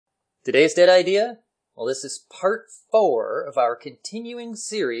Today's Dead Idea? Well, this is part 4 of our continuing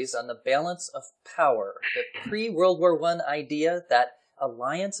series on the balance of power. The pre-World War I idea that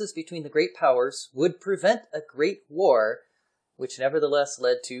alliances between the great powers would prevent a great war, which nevertheless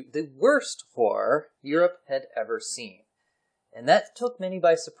led to the worst war Europe had ever seen. And that took many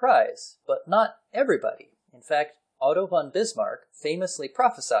by surprise, but not everybody. In fact, Otto von Bismarck famously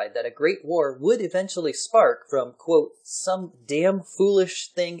prophesied that a great war would eventually spark from, quote, some damn foolish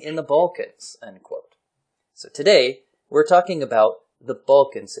thing in the Balkans, unquote. So today, we're talking about the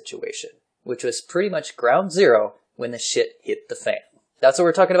Balkan situation, which was pretty much ground zero when the shit hit the fan. That's what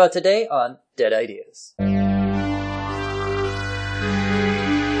we're talking about today on Dead Ideas.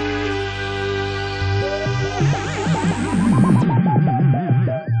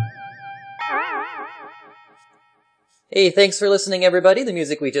 Hey, thanks for listening, everybody. The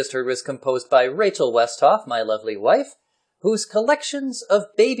music we just heard was composed by Rachel Westhoff, my lovely wife, whose collections of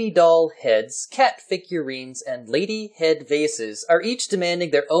baby doll heads, cat figurines, and lady head vases are each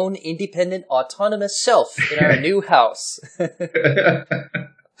demanding their own independent, autonomous shelf in our new house.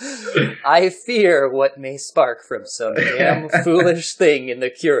 I fear what may spark from some damn foolish thing in the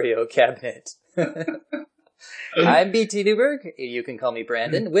curio cabinet. I'm BT Newberg. You can call me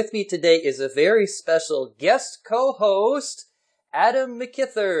Brandon. With me today is a very special guest co-host, Adam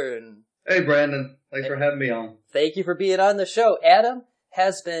McKithern. Hey, Brandon. Thanks for having me on. Thank you for being on the show. Adam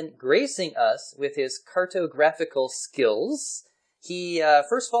has been gracing us with his cartographical skills. He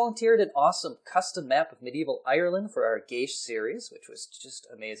first volunteered an awesome custom map of medieval Ireland for our Geish series, which was just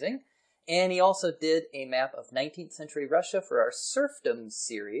amazing. And he also did a map of 19th century Russia for our Serfdom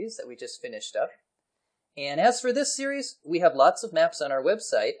series that we just finished up. And as for this series, we have lots of maps on our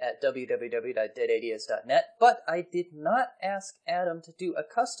website at www.deadideas.net, but I did not ask Adam to do a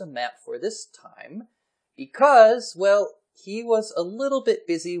custom map for this time because, well, he was a little bit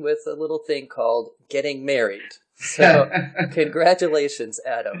busy with a little thing called getting married. So, congratulations,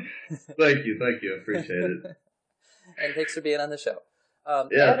 Adam. Thank you. I appreciate it. And thanks for being on the show.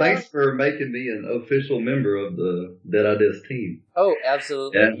 Adam, thanks for making me an official member of the Dead Ideas team. Oh,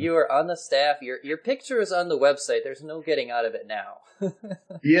 absolutely. Yeah. You are on the staff. Your picture is on the website. There's no getting out of it now.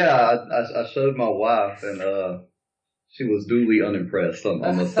 Yeah, I showed my wife, and she was duly unimpressed,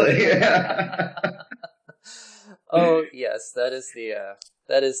 I must say. Oh, yes, that is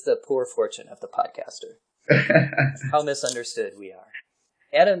the poor fortune of the podcaster. How misunderstood we are.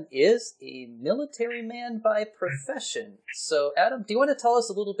 Adam is a military man by profession. So, Adam, do you want to tell us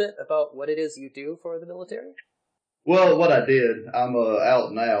a little bit about what it is you do for the military? Well, what I did, I'm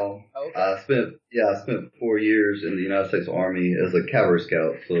out now. Okay. I spent 4 years in the United States Army as a cavalry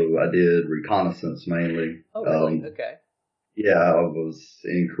scout, so I did reconnaissance mainly. Oh, really? Okay. Yeah, I was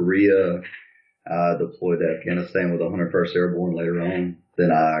in Korea. I deployed to Afghanistan with the 101st Airborne later on.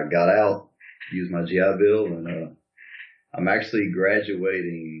 Then I got out, used my GI Bill, and I'm actually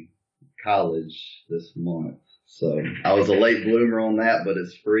graduating college this month. So I was a late bloomer on that, but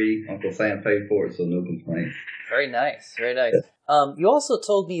it's free. Uncle Sam paid for it, so no complaints. Very nice. Very nice. You also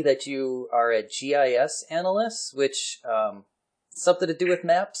told me that you are a GIS analyst, which something to do with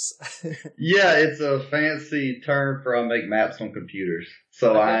maps? Yeah, it's a fancy term for I make maps on computers.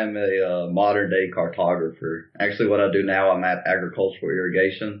 So okay. I'm a modern-day cartographer. Actually, what I do now, I map agricultural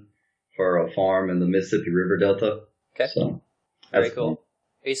irrigation for a farm in the Mississippi River Delta. Okay. So, very cool. Fun.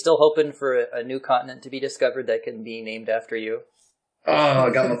 Are you still hoping for a new continent to be discovered that can be named after you? Oh, I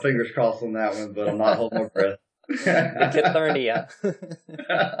got my fingers crossed on that one, but I'm not holding my breath. The Cathernia.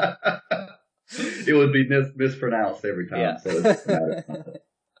 It would be mispronounced every time. Yeah. So it doesn't matter.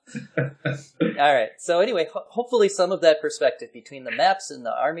 All right. So anyway, hopefully some of that perspective between the maps and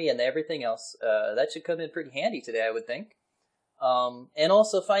the army and everything else, that should come in pretty handy today, I would think. And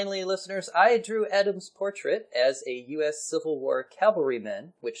also, finally, listeners, I drew Adam's portrait as a U.S. Civil War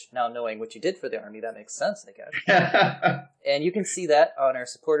cavalryman, which, now knowing what you did for the Army, that makes sense, I guess. And you can see that on our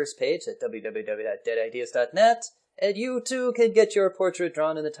supporters page at www.deadideas.net. And you, too, can get your portrait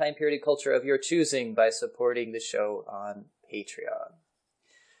drawn in the time period and culture of your choosing by supporting the show on Patreon.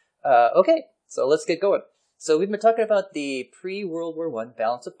 Okay, so let's get going. So we've been talking about the pre-World War I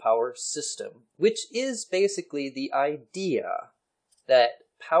balance of power system, which is basically the idea that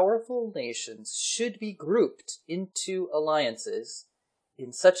powerful nations should be grouped into alliances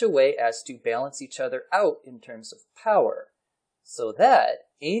in such a way as to balance each other out in terms of power, so that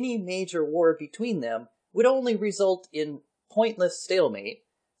any major war between them would only result in pointless stalemate,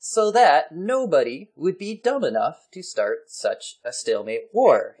 so that nobody would be dumb enough to start such a stalemate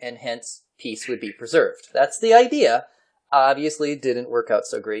war, and hence peace would be preserved. That's the idea. Obviously, it didn't work out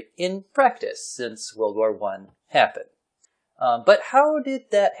so great in practice since World War I happened. But how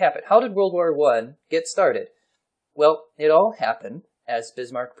did that happen? How did World War I get started? Well, it all happened, as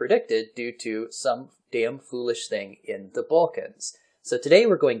Bismarck predicted, due to some damn foolish thing in the Balkans. So today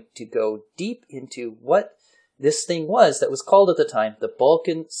we're going to go deep into what this thing was that was called at the time the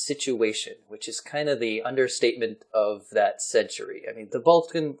Balkan situation, which is kind of the understatement of that century. I mean, the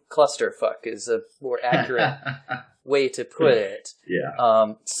Balkan clusterfuck is a more accurate way to put it.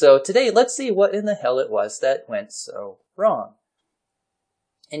 Yeah. So today, let's see what in the hell it was that went so wrong.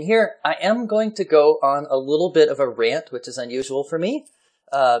 And here, I am going to go on a little bit of a rant, which is unusual for me,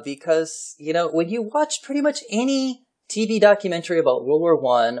 because, when you watch pretty much any TV documentary about World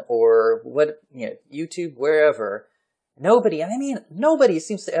War I or YouTube, wherever, nobody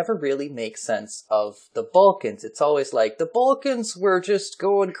seems to ever really make sense of the Balkans. It's always like, the Balkans were just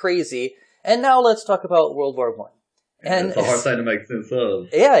going crazy, and now let's talk about World War I. And it's a hard thing to make sense of.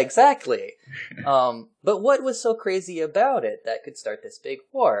 Yeah, exactly. But what was so crazy about it that could start this big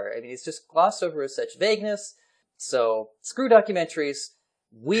war? I mean, it's just glossed over with such vagueness. So, screw documentaries.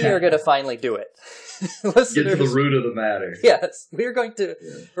 We are going to finally do it. Get to the root of the matter. Yes, we're going to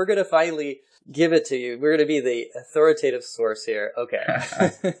finally give it to you. We're going to be the authoritative source here. Okay.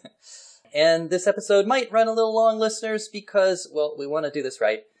 And this episode might run a little long, listeners, because, well, we want to do this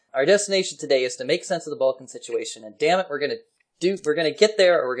right. Our destination today is to make sense of the Balkan situation, and damn it, we're gonna get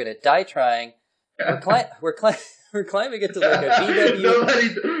there, or we're gonna die trying. We're climbing into like a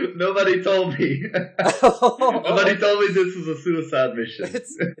VW. Nobody told me. Nobody told me this was a suicide mission.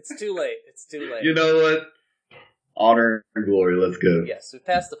 It's too late. It's too late. You know what? Honor and glory. Let's go. Yes, we've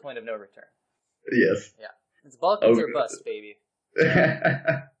passed the point of no return. Yes. Yeah, it's Balkans or bust, baby.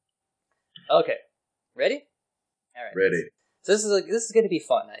 Okay, ready? All right. Ready. So this is going to be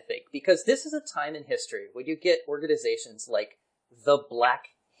fun, I think, because this is a time in history when you get organizations like the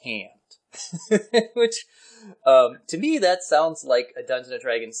Black Hand, which, to me, that sounds like a Dungeons &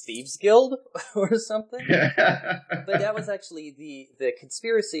 Dragons Thieves Guild or something. But that was actually the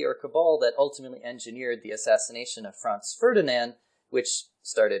conspiracy or cabal that ultimately engineered the assassination of Franz Ferdinand, which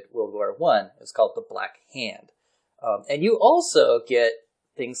started World War I. It was called the Black Hand. And you also get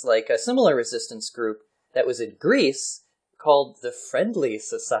things like a similar resistance group that was in Greece, called the Friendly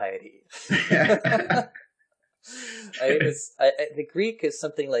Society. The Greek is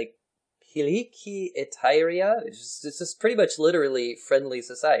something like Hiliki Etairia. It's just pretty much literally Friendly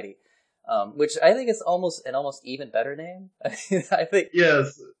Society, which I think is almost an even better name. I think.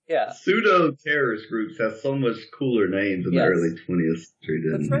 Yes. Yeah. Pseudo-terrorist groups have so much cooler names in the early 20th century,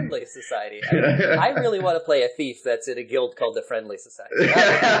 didn't The Friendly Society. I really want to play a thief that's in a guild called the Friendly Society.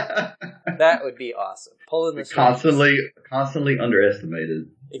 That would be awesome. Pulling the strings. Constantly underestimated.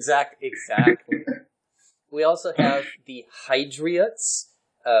 Exactly. We also have the Hydriots,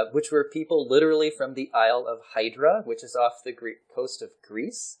 which were people literally from the Isle of Hydra, which is off the Greek coast of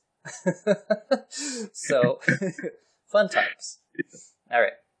Greece. So, fun times. All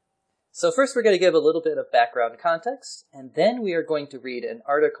right. So first we're going to give a little bit of background context, and then we are going to read an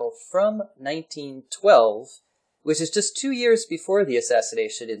article from 1912, which is just 2 years before the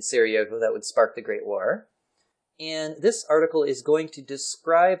assassination in Sarajevo that would spark the Great War. And this article is going to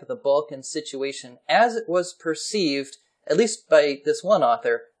describe the Balkan situation as it was perceived, at least by this one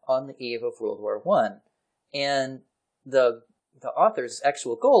author, on the eve of World War I. And the author's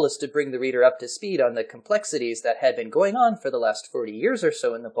actual goal is to bring the reader up to speed on the complexities that had been going on for the last 40 years or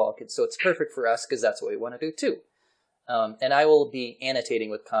so in the Balkans, so it's perfect for us because that's what we want to do too. And I will be annotating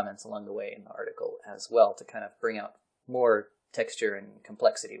with comments along the way in the article as well to kind of bring out more texture and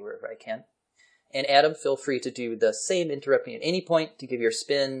complexity wherever I can. And Adam, feel free to do the same, interrupting at any point to give your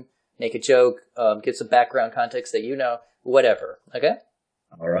spin, make a joke, give some background context that you know, whatever. Okay?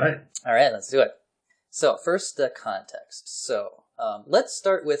 All right, let's do it. So, first, the context. So, let's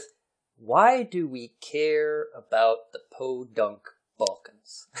start with, why do we care about the Podunk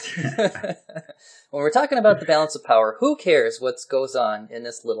Balkans? When we're talking about the balance of power, who cares what goes on in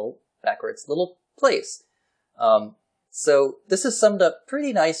this backwards little place? So, this is summed up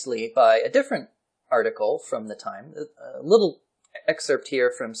pretty nicely by a different article from the time. A little excerpt here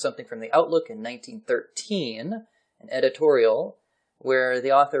from something from the Outlook in 1913, an editorial, where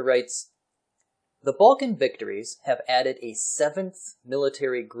the author writes, "The Balkan victories have added a 7th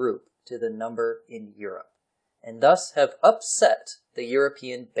military group to the number in Europe, and thus have upset the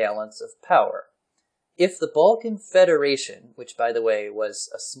European balance of power. If the Balkan Federation," which, by the way, was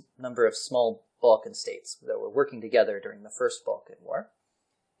a number of small Balkan states that were working together during the First Balkan War,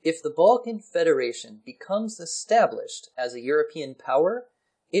 "if the Balkan Federation becomes established as a European power,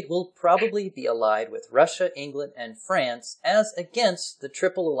 it will probably be allied with Russia, England, and France as against the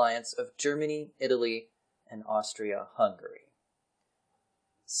triple alliance of Germany, Italy, and Austria-Hungary."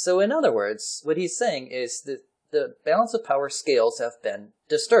 So in other words, what he's saying is that the balance of power scales have been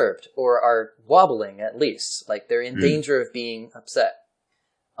disturbed, or are wobbling at least, like they're in danger of being upset.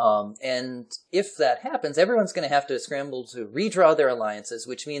 And if that happens, everyone's going to have to scramble to redraw their alliances,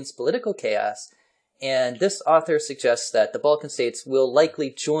 which means political chaos. And this author suggests that the Balkan states will likely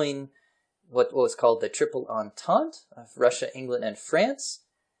join what was called the Triple Entente of Russia, England, and France.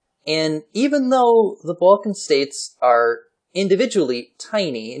 And even though the Balkan states are individually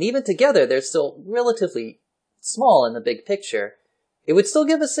tiny, and even together they're still relatively small in the big picture, it would still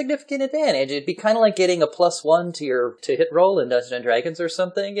give a significant advantage. It'd be kind of like getting a +1 to your hit roll in Dungeons and Dragons or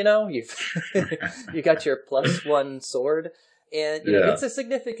something, you know? You got your +1 sword, and you know, it's a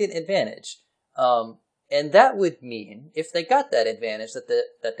significant advantage. And that would mean, if they got that advantage,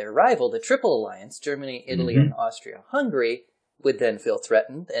 that their rival, the Triple Alliance, Germany, Italy, and Austria-Hungary, would then feel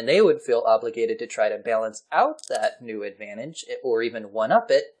threatened, and they would feel obligated to try to balance out that new advantage, or even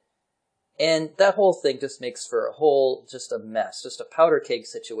one-up it. And that whole thing just makes for just a mess, just a powder keg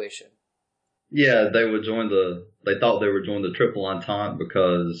situation. Yeah, they thought they would join the Triple Entente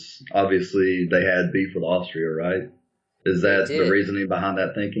because obviously they had beef with Austria, right? Is that the reasoning behind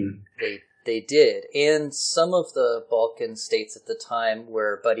that thinking? They did. And some of the Balkan states at the time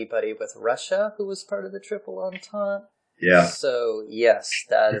were buddy-buddy with Russia, who was part of the Triple Entente. Yeah. So, yes,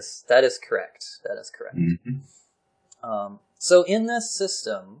 that is correct. That is correct. Mm-hmm. So in this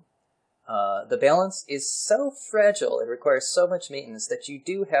system, the balance is so fragile, it requires so much maintenance that you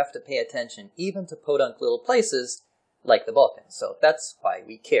do have to pay attention, even to podunk little places like the Balkans. So that's why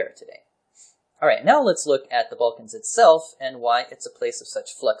we care today. All right, now let's look at the Balkans itself and why it's a place of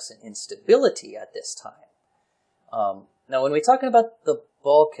such flux and instability at this time. Now, when we're talking about the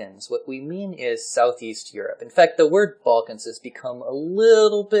Balkans, what we mean is Southeast Europe. In fact, the word Balkans has become a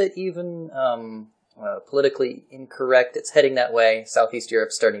little bit even politically incorrect. It's heading that way. Southeast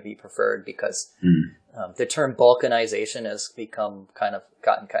Europe's starting to be preferred because the term Balkanization has gotten kind of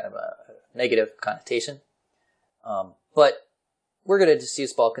a negative connotation. But we're going to just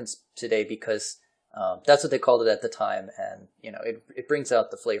use Balkans today because that's what they called it at the time, and you know it brings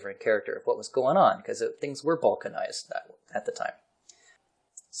out the flavor and character of what was going on because things were Balkanized at the time.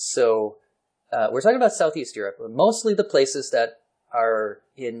 So we're talking about Southeast Europe, mostly the places that are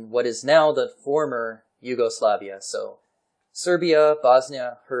in what is now the former Yugoslavia. So Serbia,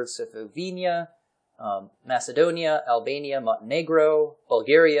 Bosnia, Herzegovina, Macedonia, Albania, Montenegro,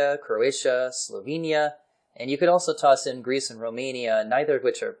 Bulgaria, Croatia, Slovenia, and you could also toss in Greece and Romania, neither of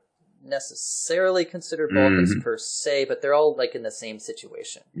which are necessarily considered Balkans per se, but they're all like in the same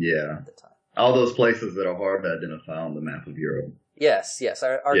situation at the time. All those places that are hard to identify on the map of Europe. Yes.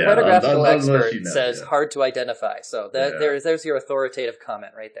 Our cartographical expert says hard to identify. So there's your authoritative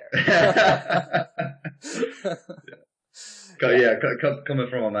comment right there. Coming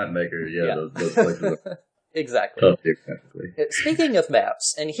from a map maker, those places are exactly. tough geographically. Speaking of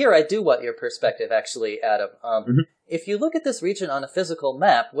maps, and here I do want your perspective, actually, Adam. If you look at this region on a physical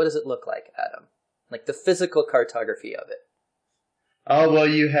map, what does it look like, Adam? Like the physical cartography of it. Oh, well,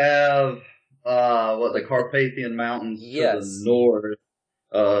 you have the Carpathian Mountains to the north,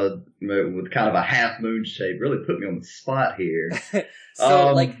 with kind of a half moon shape. Really put me on the spot here.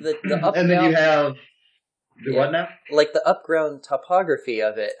 So, like the up and then you have what now? Like the upground topography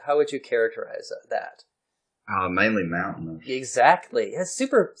of it. How would you characterize that? Mainly mountainous. Exactly. It's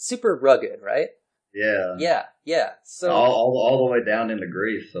super, super rugged, right? Yeah. Yeah. So all the way down into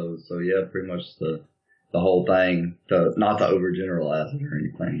Greece. So yeah, pretty much the whole thing. Not to overgeneralize it or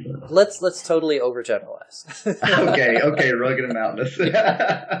anything, but let's totally overgeneralize. okay, rugged and mountainous.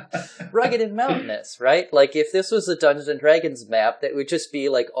 Rugged and mountainous, right? Like if this was a Dungeons and Dragons map, that would just be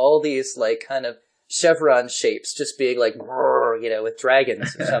like all these like kind of chevron shapes, just being like, with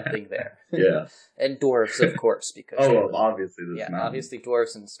dragons or something there. Yeah. And dwarves, of course, because obviously this mountain. Obviously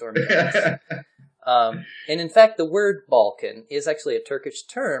dwarves and stormy giants. And in fact, the word Balkan is actually a Turkish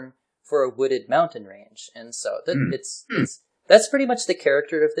term for a wooded mountain range, and so that's pretty much the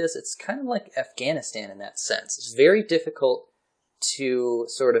character of this. It's kind of like Afghanistan in that sense. It's very difficult to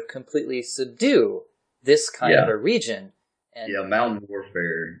sort of completely subdue this kind of a region. And mountain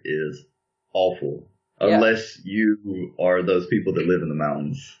warfare is awful. Unless you are those people that live in the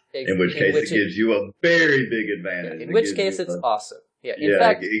mountains. In which case it gives you a very big advantage. In which case it's awesome. Yeah, in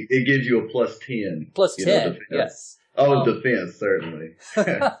fact, it gives you a +10. +10, defense. yes. Defense, certainly.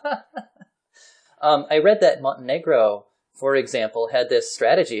 I read that Montenegro, for example, had this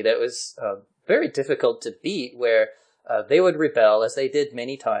strategy that was very difficult to beat, where they would rebel, as they did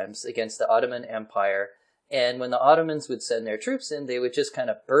many times, against the Ottoman Empire. And when the Ottomans would send their troops in, they would just kind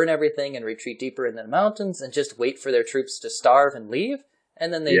of burn everything and retreat deeper in the mountains and just wait for their troops to starve and leave.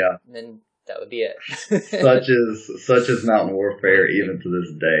 and then then that would be it. such is mountain warfare even to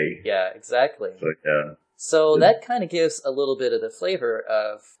this day. Yeah, exactly. So yeah. So that kind of gives a little bit of the flavor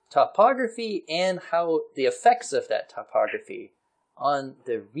of topography and how the effects of that topography on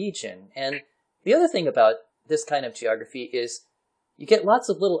the region. And the other thing about this kind of geography is you get lots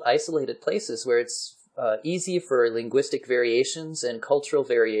of little isolated places where it's easy for linguistic variations and cultural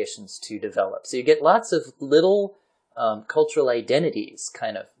variations to develop. So you get lots of little cultural identities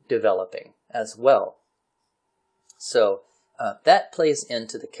kind of developing as well. So that plays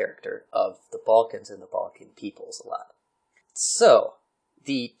into the character of the Balkans and the Balkan peoples a lot. So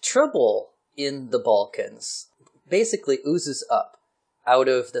the trouble in the Balkans basically oozes up out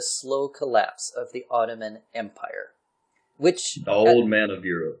of the slow collapse of the Ottoman Empire, which the old man of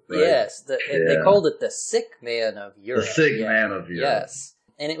Europe, right? Yes, they called it the sick man of Europe. The sick man of Europe. Yes,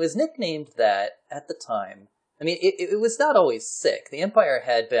 and it was nicknamed that at the time. I mean, it was not always sick. The empire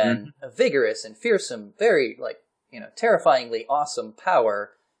had been a vigorous and fearsome, very terrifyingly awesome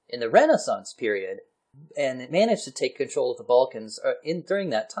power in the Renaissance period, and it managed to take control of the Balkans during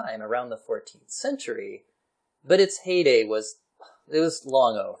that time, around the 14th century. But its heyday was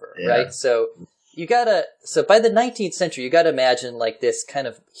long over, right? So by the 19th century, you gotta imagine like this kind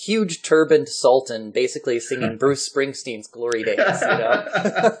of huge turbaned sultan basically singing Bruce Springsteen's Glory Days,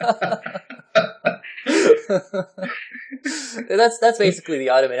 That's basically the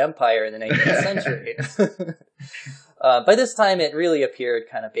Ottoman Empire in the 19th century. By this time, it really appeared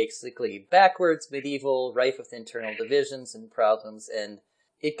kind of basically backwards, medieval, rife with internal divisions and problems, and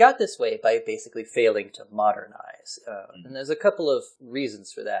it got this way by basically failing to modernize. And there's a couple of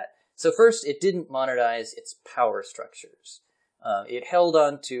reasons for that. So first, it didn't modernize its power structures. It held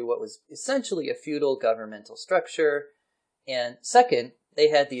on to what was essentially a feudal governmental structure. And second, they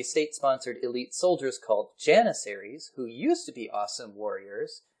had these state-sponsored elite soldiers called janissaries, who used to be awesome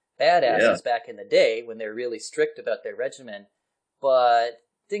warriors, badasses back in the day when they were really strict about their regimen. But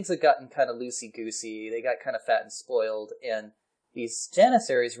things had gotten kind of loosey-goosey. They got kind of fat and spoiled. And these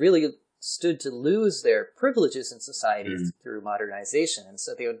janissaries really stood to lose their privileges in society through modernization, and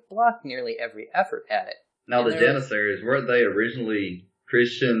so they would block nearly every effort at it. Now, the janissaries, weren't they originally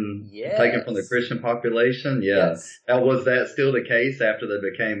Christian, taken from the Christian population? Yeah. Yes. Now, was that still the case after they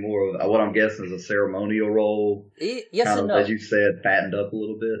became more of what I'm guessing is a ceremonial role? Yes kind and of, no. as you said, fattened up a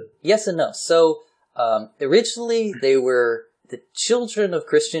little bit? Yes and no. So, originally, they were the children of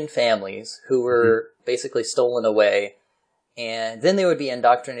Christian families who were basically stolen away. And then they would be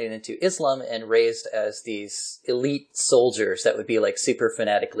indoctrinated into Islam and raised as these elite soldiers that would be like super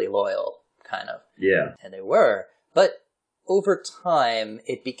fanatically loyal, kind of. Yeah. And they were. But over time,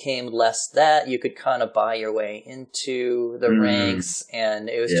 it became less that. You could kind of buy your way into the ranks, and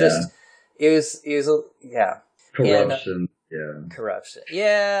it was Corruption. Corruption.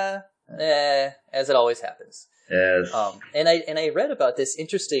 Yeah. As it always happens. Yes. And I read about this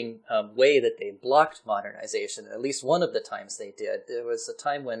interesting way that they blocked modernization. At least one of the times they did. There was a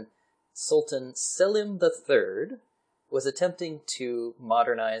time when Sultan Selim III was attempting to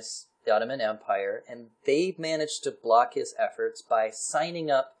modernize the Ottoman Empire, and they managed to block his efforts by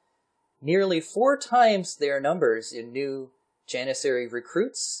signing up nearly 4 times their numbers in new Janissary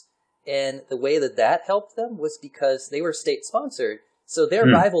recruits. And the way that helped them was because they were state-sponsored. So their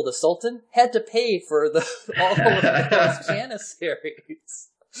rival, the Sultan, had to pay for all of those janissaries.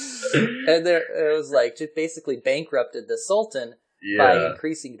 And it was like, just basically bankrupted the Sultan by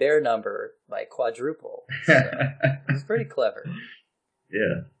increasing their number by quadruple. So it was pretty clever.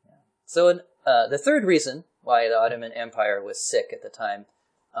 Yeah. So the third reason why the Ottoman Empire was sick at the time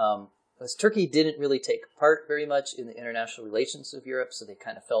was Turkey didn't really take part very much in the international relations of Europe, so they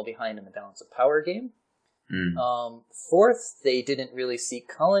kind of fell behind in the balance of power game. Fourth, they didn't really seek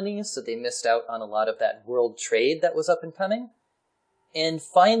colonies, so they missed out on a lot of that world trade that was up and coming. And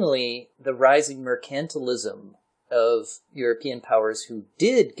finally, the rising mercantilism of European powers who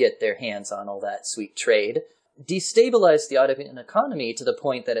did get their hands on all that sweet trade destabilized the Ottoman economy to the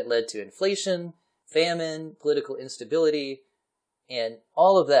point that it led to inflation, famine, political instability, and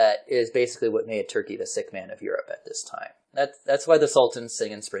all of that is basically what made Turkey the sick man of Europe at this time. That's why the Sultan's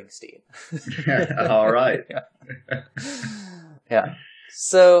singing Springsteen. All right. Yeah.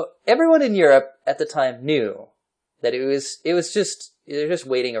 So everyone in Europe at the time knew that they were just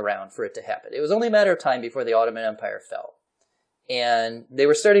waiting around for it to happen. It was only a matter of time before the Ottoman Empire fell. And they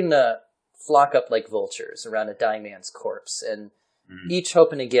were starting to flock up like vultures around a dying man's corpse, and each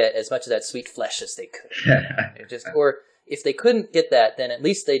hoping to get as much of that sweet flesh as they could. Or if they couldn't get that, then at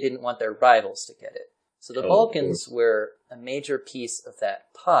least they didn't want their rivals to get it. So the Balkans were a major piece of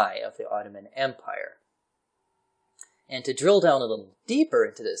that pie of the Ottoman Empire. And to drill down a little deeper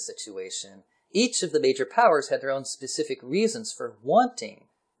into this situation, each of the major powers had their own specific reasons for wanting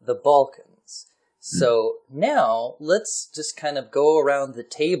the Balkans. So now let's just kind of go around the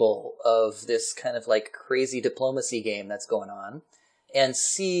table of this kind of like crazy diplomacy game that's going on and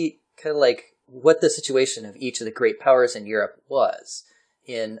see kind of like what the situation of each of the great powers in Europe was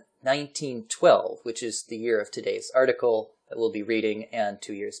in 1912, which is the year of today's article that we'll be reading, and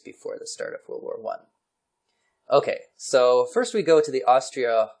 2 years before the start of World War I. Okay, so first we go to the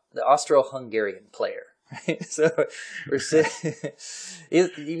Austro-Hungarian player. Right? So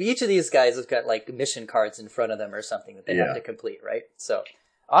each of these guys have got like mission cards in front of them or something that they have to complete, right? So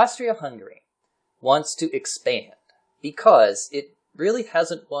Austria-Hungary wants to expand because it really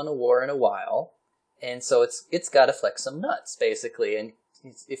hasn't won a war in a while, and so it's got to flex some nuts basically, and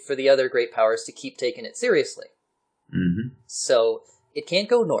for the other great powers to keep taking it seriously. Mm-hmm. So it can't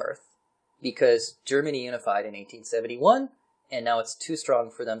go north because Germany unified in 1871, and now it's too strong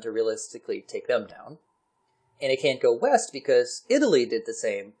for them to realistically take them down. And it can't go west because Italy did the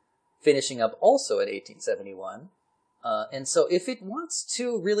same, finishing up also in 1871. And so if it wants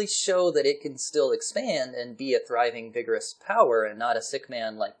to really show that it can still expand and be a thriving, vigorous power and not a sick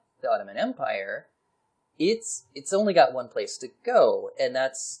man like the Ottoman Empire, it's only got one place to go, and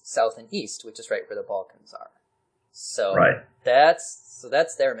that's south and east, which is right where the Balkans are. So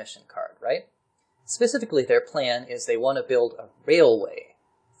that's their mission card, right? Specifically, their plan is they want to build a railway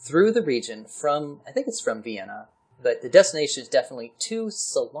through the region from, I think it's from Vienna, but the destination is definitely to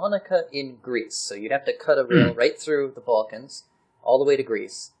Salonika in Greece. So you'd have to cut a rail right through the Balkans, all the way to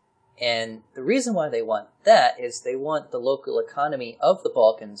Greece. And the reason why they want that is they want the local economy of the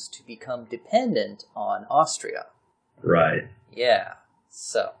Balkans to become dependent on Austria. Right. Yeah.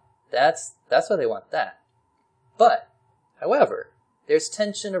 So that's why they want that. But, however, there's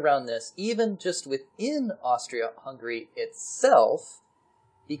tension around this even just within Austria-Hungary itself,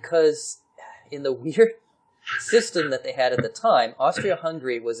 because in the weird system that they had at the time,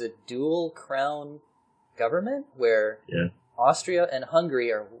 Austria-Hungary was a dual crown government where Austria and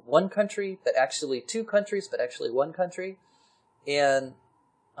Hungary are one country, but actually two countries, but actually one country. And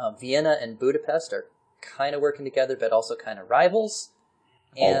Vienna and Budapest are kind of working together, but also kind of rivals.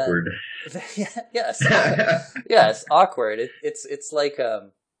 And awkward. Yes, awkward. It's like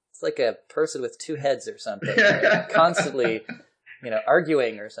a person with two heads or something, constantly,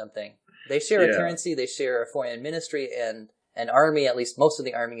 arguing or something. They share a currency, they share a foreign ministry, and an army. At least most of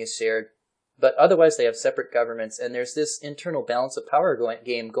the army is shared, but otherwise they have separate governments. And there's this internal balance of power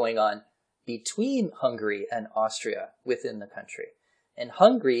game going on between Hungary and Austria within the country. And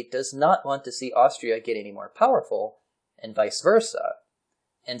Hungary does not want to see Austria get any more powerful, and vice versa.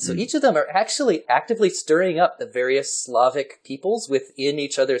 And so each of them are actually actively stirring up the various Slavic peoples within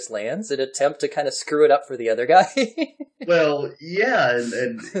each other's lands in an attempt to kind of screw it up for the other guy. Well, yeah,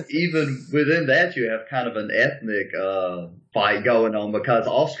 and even within that you have kind of an ethnic fight going on, because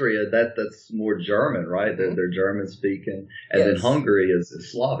Austria, that's more German, right? They're German speaking, and then Hungary is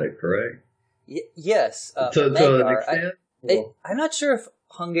Slavic, correct? Yes. To an extent? I'm not sure if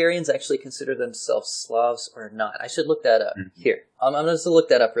Hungarians actually consider themselves Slavs or not. I should look that up. Here, I'm going to look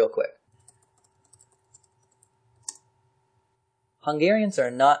that up real quick. Hungarians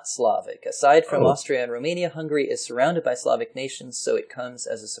are not Slavic. Aside from Austria and Romania, Hungary is surrounded by Slavic nations, so it comes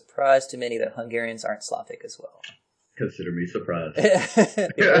as a surprise to many that Hungarians aren't Slavic as well. Consider me surprised.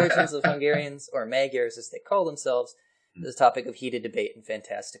 The origins of Hungarians, or Magyars as they call themselves, is a topic of heated debate and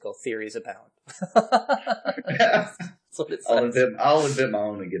fantastical theories abound. That's what it says. I'll admit my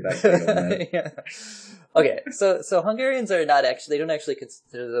own and get back to you on that. Okay, so Hungarians are not actually, they don't actually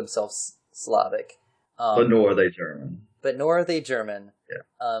consider themselves Slavic. But nor are they German. Yeah.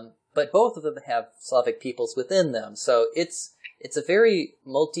 But both of them have Slavic peoples within them. So it's a very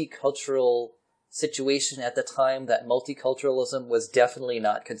multicultural situation at the time that multiculturalism was definitely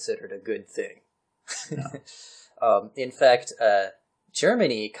not considered a good thing. No. In fact,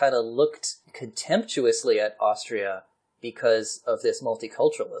 Germany kind of looked contemptuously at Austria because of this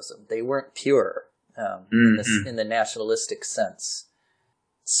multiculturalism. They weren't pure in the nationalistic sense.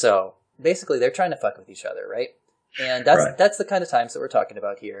 So basically, they're trying to fuck with each other, right? And that's the kind of times that we're talking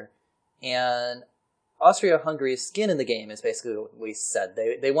about here. And Austria-Hungary's skin in the game is basically what we said.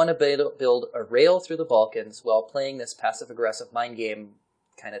 They want to build a rail through the Balkans while playing this passive-aggressive mind game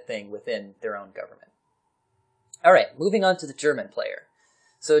kind of thing within their own government. All right, moving on to the German player.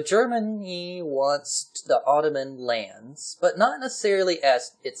 So Germany wants the Ottoman lands, but not necessarily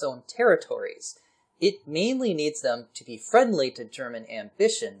as its own territories. It mainly needs them to be friendly to German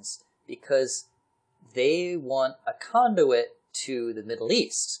ambitions because they want a conduit to the Middle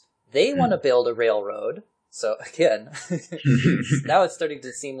East. They want to build a railroad So again, now it's starting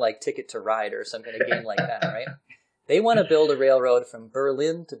to seem like Ticket to Ride or some kind of game like that, right? They want to build a railroad from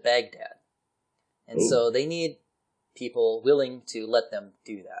Berlin to Baghdad. And so they need people willing to let them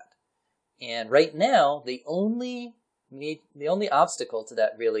do that. And right now, the only obstacle to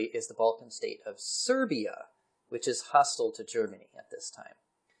that really is the Balkan state of Serbia, which is hostile to Germany at this time.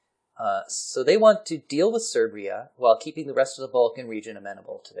 So they want to deal with Serbia while keeping the rest of the Balkan region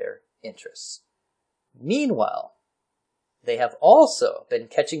amenable to their interests. Meanwhile, they have also been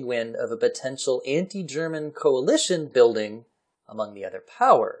catching wind of a potential anti-German coalition building among the other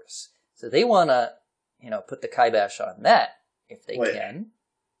powers. So they want to, put the kibosh on that if they can.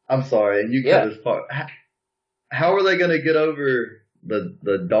 I'm sorry, and you cut this part. How are they going to get over the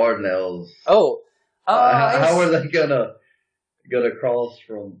Dardanelles? Oh, how are they gonna cross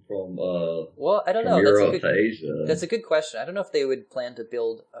from well, I don't know. Europe to Asia? That's a good question. I don't know if they would plan to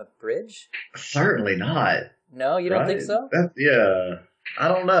build a bridge. Certainly not. No, you don't think so? I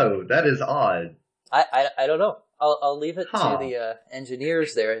don't know. That is odd. I don't know. I'll leave it to the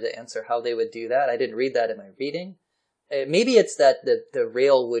engineers there to answer how they would do that. I didn't read that in my reading. Maybe it's that the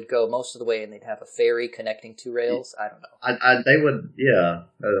rail would go most of the way and they'd have a ferry connecting two rails. I don't know. They would,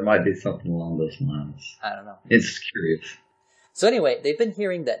 there might be something along those lines. I don't know. It's curious. So anyway, they've been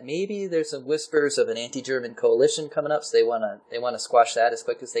hearing that maybe there's some whispers of an anti-German coalition coming up, so they want to squash that as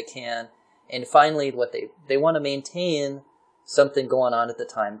quick as they can. And finally, what they want to maintain something going on at the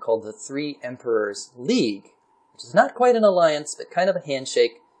time called the Three Emperors League, which is not quite an alliance, but kind of a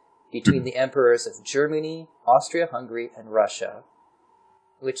handshake between the emperors of Germany, Austria-Hungary, and Russia,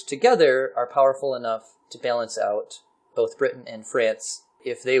 which together are powerful enough to balance out both Britain and France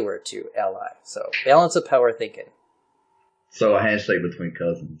if they were to ally. So, balance of power thinking. So, a handshake between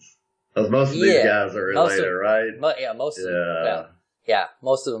cousins. Because most of these guys are related, right? Most of them. Yeah,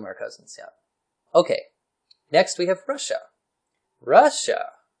 most of them are cousins, yeah. Okay, next we have Russia.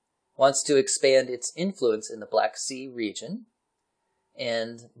 Russia wants to expand its influence in the Black Sea region.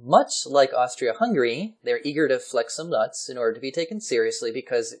 And much like Austria-Hungary, they're eager to flex some nuts in order to be taken seriously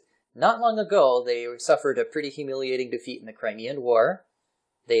because not long ago they suffered a pretty humiliating defeat in the Crimean War.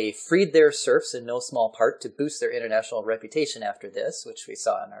 They freed their serfs in no small part to boost their international reputation after this, which we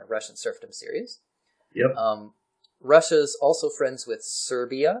saw in our Russian serfdom series. Yep. Russia's also friends with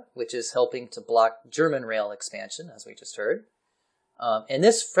Serbia, which is helping to block German rail expansion, as we just heard. And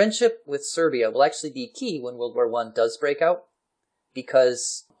this friendship with Serbia will actually be key when World War I does break out,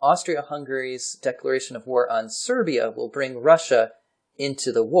 because Austria-Hungary's declaration of war on Serbia will bring Russia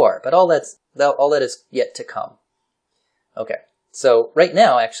into the war. But all that is yet to come. Okay, so right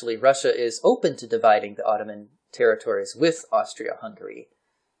now, actually, Russia is open to dividing the Ottoman territories with Austria-Hungary.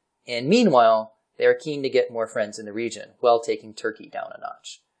 And meanwhile, they are keen to get more friends in the region, while taking Turkey down a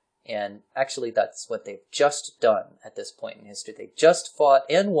notch. And actually, that's what they've just done at this point in history. They just fought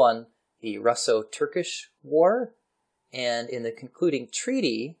and won the Russo-Turkish War. And in the concluding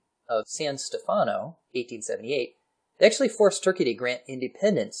treaty of San Stefano, 1878, they actually forced Turkey to grant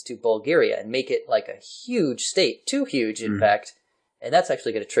independence to Bulgaria and make it like a huge state, too huge, in fact. And that's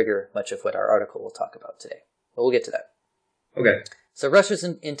actually going to trigger much of what our article will talk about today. But we'll get to that. Okay. So Russia's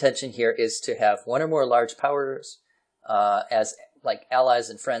intention here is to have one or more large powers as like allies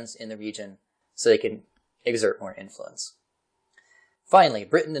and friends in the region so they can exert more influence. Finally,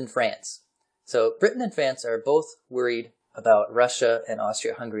 Britain and France. So Britain and France are both worried about Russia and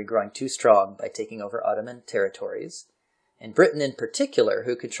Austria-Hungary growing too strong by taking over Ottoman territories. And Britain in particular,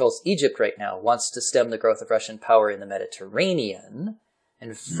 who controls Egypt right now, wants to stem the growth of Russian power in the Mediterranean.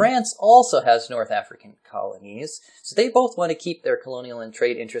 And France also has North African colonies, so they both want to keep their colonial and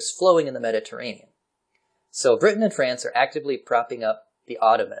trade interests flowing in the Mediterranean. So Britain and France are actively propping up the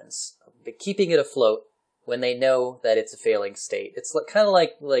Ottomans, but keeping it afloat when they know that it's a failing state. It's kind of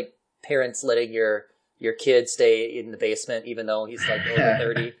like parents letting your kid stay in the basement even though he's like over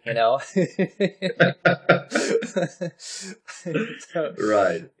 30, you know? So,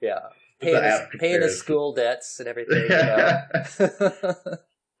 right. Yeah. Paying his school debts and everything, you know?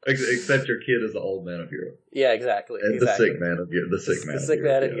 Except your kid is the old man of Europe. Yeah, exactly. And exactly. The sick man of Europe. The sick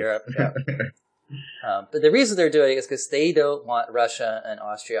man in Europe, yeah. But the reason they're doing it is because they don't want Russia and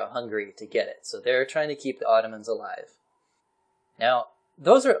Austria-Hungary to get it. So they're trying to keep the Ottomans alive. Now,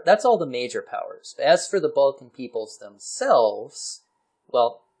 that's all the major powers. As for the Balkan peoples themselves,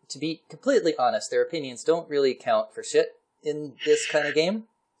 well, to be completely honest, their opinions don't really count for shit in this kind of game.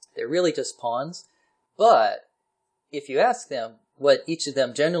 They're really just pawns. But if you ask them, what each of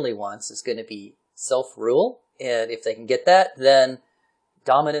them generally wants is going to be self-rule. And if they can get that, then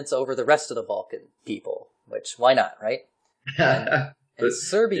dominance over the rest of the Balkan people. Which, why not, right? And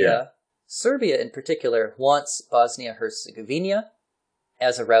Serbia Serbia in particular wants Bosnia-Herzegovina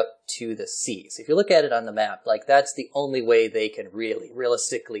as a route to the seas. If you look at it on the map, like that's the only way they can really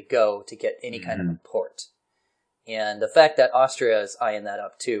realistically go to get any kind of a port. And the fact that Austria is eyeing that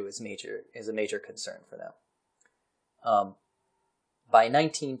up too is a major concern for them. By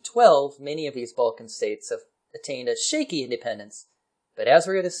 1912, many of these Balkan states have attained a shaky independence, but as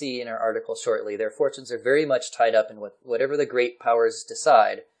we're going to see in our article shortly, their fortunes are very much tied up in whatever the great powers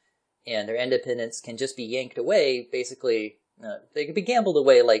decide, and their independence can just be yanked away, basically. They can be gambled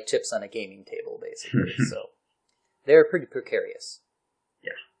away like chips on a gaming table, basically. So they're pretty precarious.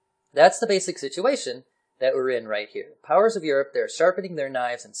 Yeah. That's the basic situation that we're in right here. Powers of Europe, they're sharpening their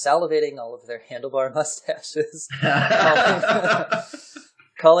knives and salivating all of their handlebar mustaches,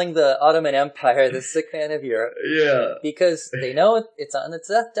 calling the Ottoman Empire the sick man of Europe. Yeah. Because they know it's on its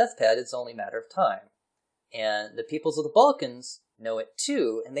deathbed, it's only a matter of time. And the peoples of the Balkans know it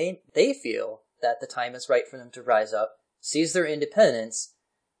too, and they feel that the time is right for them to rise up, seize their independence,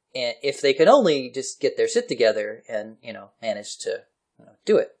 and if they could only just get their shit together and, manage to,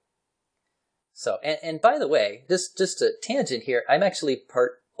 do it. So, and by the way, just a tangent here, I'm actually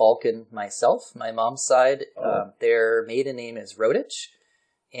part Balkan myself. My mom's side, their maiden name is Rodic,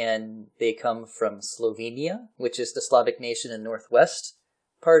 and they come from Slovenia, which is the Slavic nation in northwest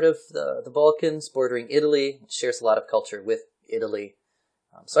part of the Balkans, bordering Italy. It shares a lot of culture with Italy.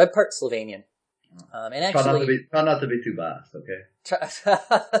 So I'm part Slovenian. And actually, try not to be too biased, okay?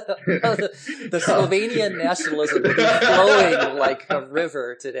 The Slovenian nationalism will be flowing like a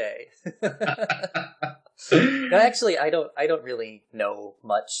river today. No, actually, I don't really know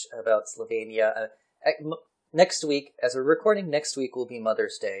much about Slovenia. Next week, as we're recording, next week will be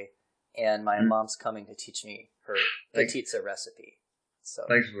Mother's Day, and my mom's coming to teach me her pizza recipe. So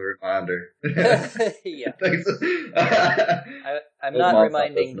thanks for the reminder. Yeah. Thanks. I'm not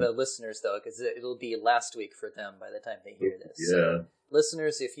reminding the listeners, though, because it'll be last week for them by the time they hear this. Yeah. So,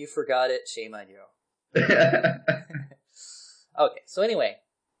 listeners, if you forgot it, shame on you. Okay, so anyway,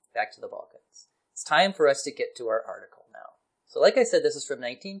 back to the Balkans. It's time for us to get to our article now. So like I said, this is from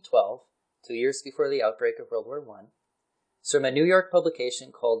 1912, 2 years before the outbreak of World War I. It's from a New York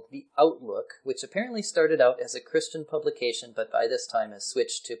publication called The Outlook, which apparently started out as a Christian publication, but by this time has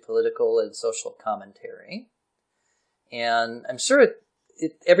switched to political and social commentary. And I'm sure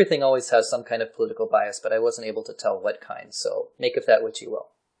everything always has some kind of political bias, but I wasn't able to tell what kind, so make of that what you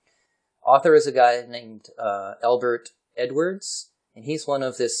will. Author is a guy named Albert Edwards, and he's one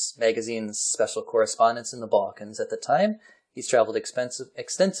of this magazine's special correspondents in the Balkans at the time. He's traveled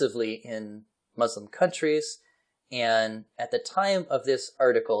extensively in Muslim countries, and at the time of this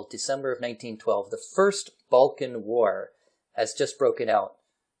article, December of 1912, the First Balkan War has just broken out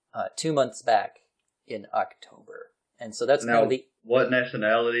 2 months back in October. And so that's now, kind of what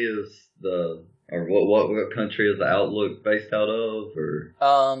nationality is what country is the Outlook based out of? Or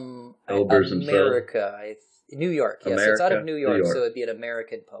America, New York. Yes, America? It's out of New York, so it'd be an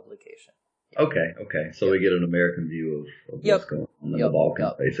American publication. Yeah. Okay. So we get an American view of what's going on in the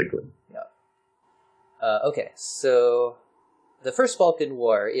Balkans, basically. Okay, so the First Balkan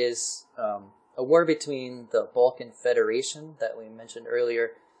War is a war between the Balkan Federation that we mentioned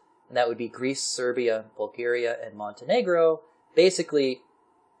earlier, and that would be Greece, Serbia, Bulgaria, and Montenegro, basically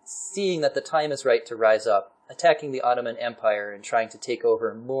seeing that the time is right to rise up, attacking the Ottoman Empire and trying to take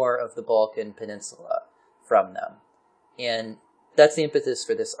over more of the Balkan Peninsula from them. And that's the impetus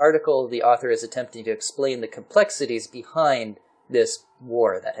for this article. The author is attempting to explain the complexities behind this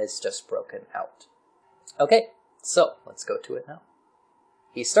war that has just broken out. Okay, so let's go to it now.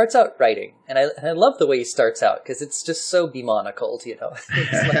 He starts out writing, and I love the way he starts out, because it's just so bemonicled,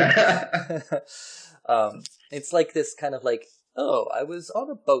 It's like this kind of like, oh, I was on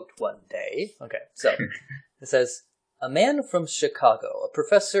a boat one day. Okay, so it says, a man from Chicago, a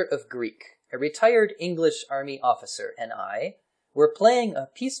professor of Greek, a retired English army officer, and I were playing a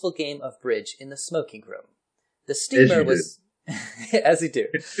peaceful game of bridge in the smoking room. The steamer was... As you do.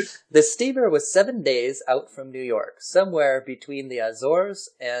 The steamer was 7 days out from New York, somewhere between the Azores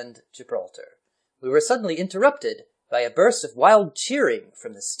and Gibraltar. We were suddenly interrupted by a burst of wild cheering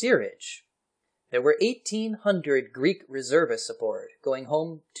from the steerage. There were 1,800 Greek reservists aboard, going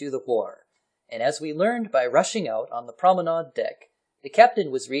home to the war, and as we learned by rushing out on the promenade deck, the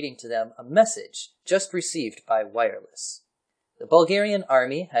captain was reading to them a message just received by wireless. The Bulgarian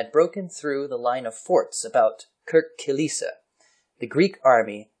army had broken through the line of forts about Kirk Kilisa. The Greek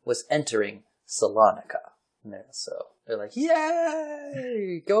army was entering Salonika. So they're like,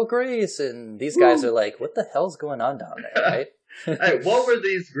 yay, go Greece! And these guys are like, what the hell's going on down there, right? Hey, what were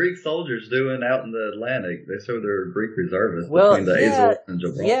these Greek soldiers doing out in the Atlantic? They said they're Greek reservists Well, between the Azores and yeah.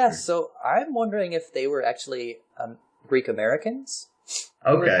 Gibraltar. So I'm wondering if they were actually Greek Americans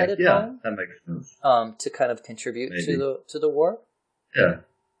who were Okay, headed yeah, home that makes sense. to kind of contribute Maybe. to the war. Yeah.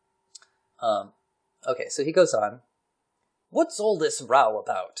 Okay, so he goes on. What's all this row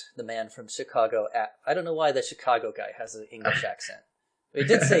about? The man from Chicago. I don't know why the Chicago guy has an English accent. But he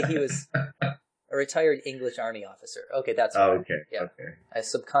did say he was a retired English Army officer. Okay, that's right. Oh, okay. Yeah. Okay. I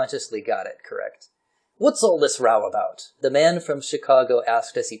subconsciously got it correct. What's all this row about? The man from Chicago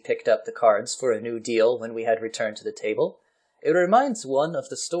asked as he picked up the cards for a new deal when we had returned to the table. It reminds one of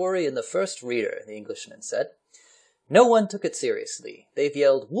the story in the first reader, the Englishman said. No one took it seriously. They've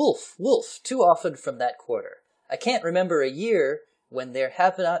yelled, "Wolf, wolf," too often from that quarter. I can't remember a year when there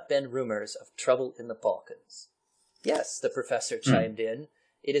have not been rumors of trouble in the Balkans. Yes, the professor chimed in.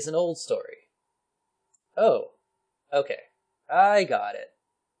 It is an old story. Oh, okay. I got it.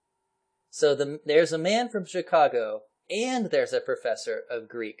 So there's a man from Chicago, and there's a professor of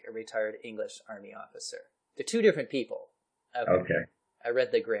Greek, a retired English Army officer. They're two different people. Okay. I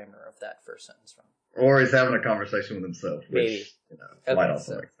read the grammar of that first sentence wrong. Or he's having a conversation with himself, which Maybe. might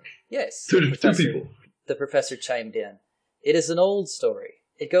also make sense. Yes. Two people. The professor chimed in. It is an old story.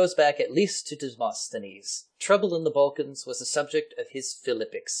 It goes back at least to Demosthenes. Trouble in the Balkans was the subject of his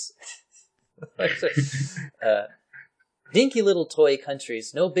Philippics. Dinky little toy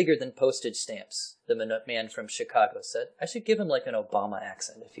countries, no bigger than postage stamps, the man from Chicago said. I should give him like an Obama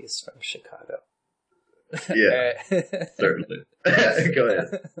accent if he's from Chicago. Yeah, certainly. Go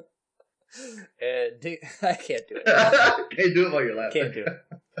ahead. I can't do it. Can't do it while you're laughing. Can't do it.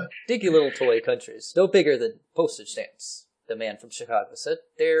 Dinky little toy countries, no bigger than postage stamps, the man from Chicago said.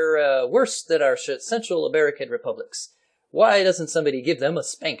 They're worse than our Central American republics. Why doesn't somebody give them a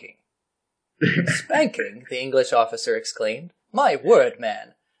spanking? Spanking? The English officer exclaimed. My word,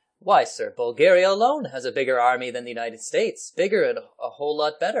 man. Why, sir, Bulgaria alone has a bigger army than the United States. Bigger and a whole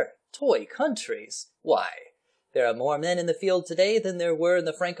lot better. Toy countries. Why? There are more men in the field today than there were in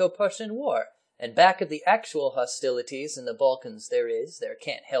the Franco-Prussian War. And back of the actual hostilities in the Balkans there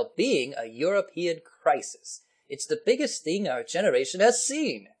can't help being a European crisis. It's the biggest thing our generation has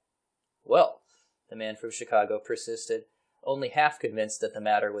seen. Well, the man from Chicago persisted, only half convinced that the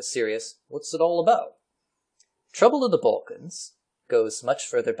matter was serious. What's it all about? Trouble in the Balkans goes much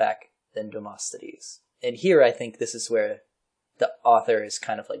further back than Demosthenes. And here I think this is where the author is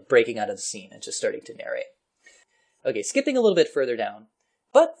kind of like breaking out of the scene and just starting to narrate. Okay, skipping a little bit further down.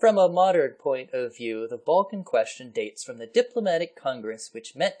 But from a modern point of view, the Balkan question dates from the diplomatic congress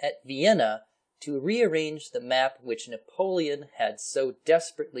which met at Vienna to rearrange the map which Napoleon had so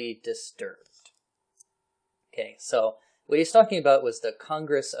desperately disturbed. Okay, so what he's talking about was the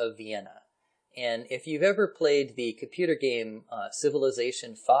Congress of Vienna. And if you've ever played the computer game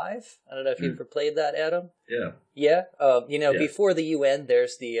Civilization 5, I don't know if you've ever played that, Adam? Yeah. Yeah? Before the UN,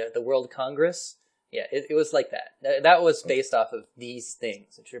 there's the World Congress. Yeah, it was like that. That was based off of these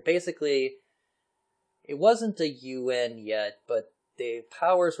things, which are basically, it wasn't a UN yet, but the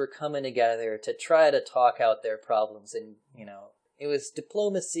powers were coming together to try to talk out their problems. And, it was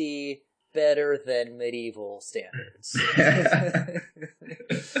diplomacy better than medieval standards.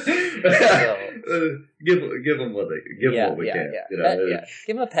 Give them what we can.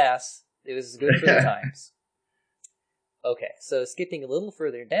 Give them a pass. It was good for the times. Okay, so skipping a little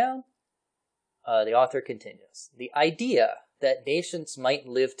further down, the author continues. The idea that nations might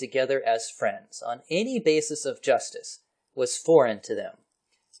live together as friends on any basis of justice was foreign to them.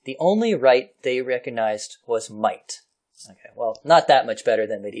 The only right they recognized was might. Okay, well, not that much better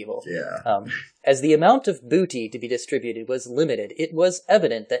than medieval. Yeah. As the amount of booty to be distributed was limited, it was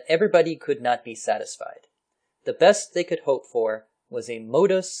evident that everybody could not be satisfied. The best they could hope for was a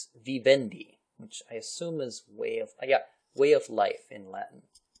modus vivendi, which I assume is way of life in Latin.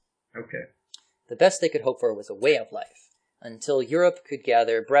 Okay. The best they could hope for was a way of life, until Europe could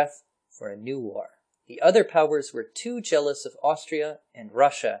gather breath for a new war. The other powers were too jealous of Austria and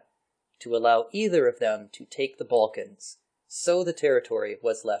Russia to allow either of them to take the Balkans, so the territory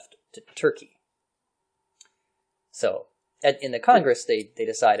was left to Turkey. So, in the Congress, they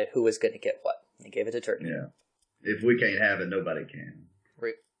decided who was going to get what. They gave it to Turkey. Yeah. If we can't have it, nobody can.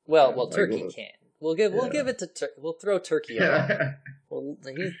 Well, Turkey can. We'll give it to Turkey. We'll throw Turkey on.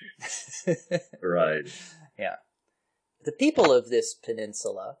 Right. Yeah. The people of this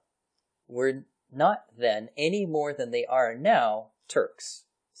peninsula were not then, any more than they are now, Turks.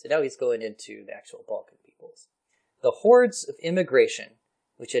 So now he's going into the actual Balkan peoples. The hordes of immigration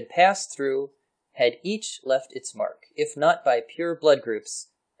which had passed through had each left its mark, if not by pure blood groups,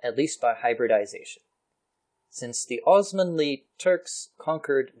 at least by hybridization. Since the Osmanli Turks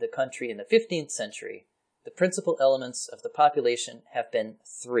conquered the country in the 15th century, the principal elements of the population have been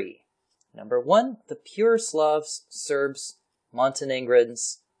three. Number one, the pure Slavs, Serbs,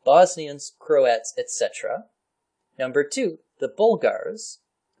 Montenegrins, Bosnians, Croats, etc. Number two, the Bulgars,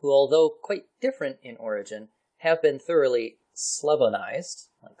 who, although quite different in origin, have been thoroughly Slavonized,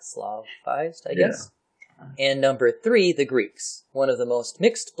 like Slavized, I guess. And number three, the Greeks, one of the most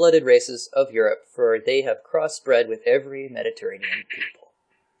mixed-blooded races of Europe, for they have crossbred with every Mediterranean people.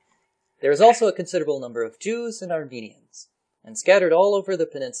 There is also a considerable number of Jews and Armenians, and scattered all over the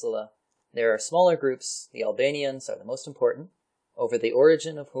peninsula, there are smaller groups, the Albanians are the most important, over the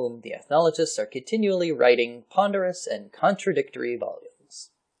origin of whom the ethnologists are continually writing ponderous and contradictory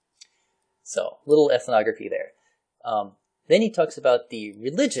volumes. So, little ethnography there. Then he talks about the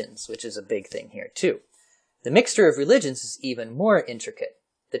religions, which is a big thing here too. The mixture of religions is even more intricate.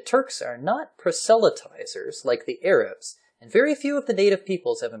 The Turks are not proselytizers like the Arabs, and very few of the native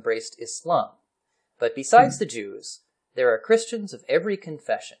peoples have embraced Islam. But besides the Jews, there are Christians of every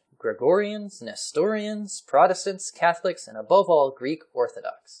confession, Gregorians, Nestorians, Protestants, Catholics, and above all, Greek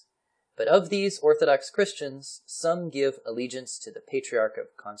Orthodox. But of these Orthodox Christians, some give allegiance to the Patriarch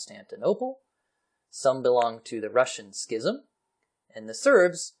of Constantinople, some belong to the Russian Schism, and the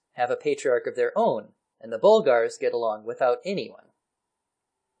Serbs have a patriarch of their own, and the Bulgars get along without anyone.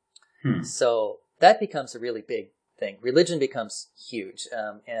 So that becomes a really big thing. Religion becomes huge.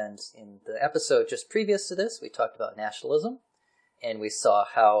 And in the episode just previous to this, we talked about nationalism, and we saw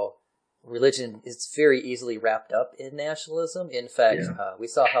how religion is very easily wrapped up in nationalism. In fact, we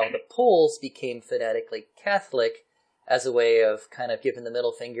saw how the Poles became fanatically Catholic as a way of kind of giving the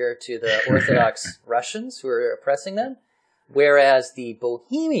middle finger to the Orthodox Russians who were oppressing them, whereas the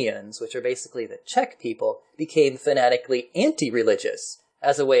Bohemians, which are basically the Czech people, became fanatically anti-religious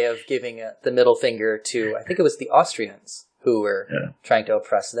as a way of giving the middle finger to, I think it was the Austrians who were trying to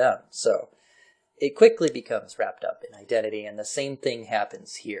oppress them. So it quickly becomes wrapped up in identity, and the same thing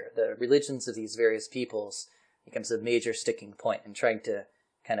happens here. The religions of these various peoples becomes a major sticking point in trying to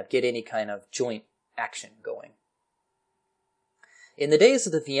kind of get any kind of joint action going. In the days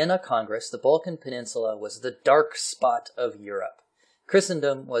of the Vienna Congress, the Balkan Peninsula was the dark spot of Europe.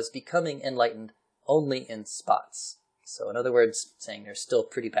 Christendom was becoming enlightened only in spots. So in other words, saying they're still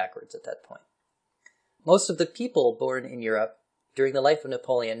pretty backwards at that point. Most of the people born in Europe during the life of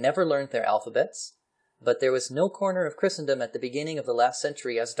Napoleon never learned their alphabets, but there was no corner of Christendom at the beginning of the last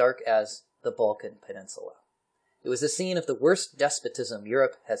century as dark as the Balkan Peninsula. It was the scene of the worst despotism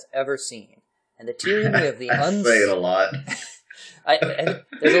Europe has ever seen, and the tyranny of the I say it a lot.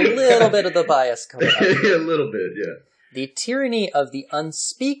 There's a little bit of the bias coming up. A little bit, yeah. The tyranny of the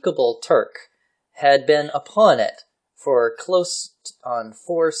unspeakable Turk had been upon it for close on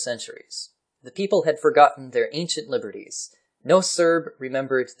 4 centuries. The people had forgotten their ancient liberties. No Serb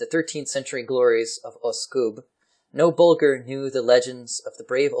remembered the 13th century glories of Oskub. No Bulgar knew the legends of the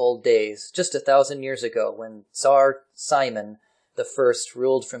brave old days just 1,000 years ago when Tsar Simon I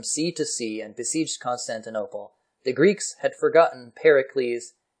ruled from sea to sea and besieged Constantinople. The Greeks had forgotten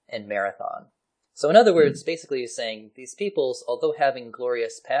Pericles and Marathon. So in other words, basically he's saying these peoples, although having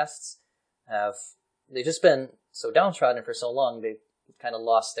glorious pasts, they've just been so downtrodden for so long, they've kind of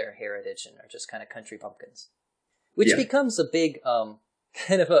lost their heritage and are just kind of country bumpkins. Which becomes a big,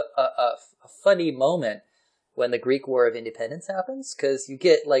 kind of a funny moment when the Greek War of Independence happens, because you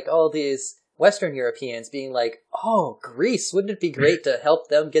get like all these Western Europeans being like, oh, Greece, wouldn't it be great to help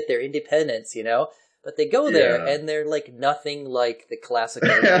them get their independence, you know? But they go there and they're like nothing like the classical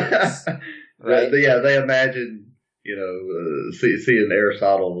Greeks, right? They imagine, seeing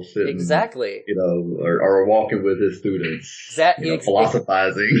Aristotle sitting, exactly, or walking with his students,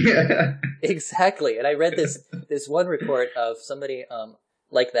 philosophizing. Exactly. And I read this one report of somebody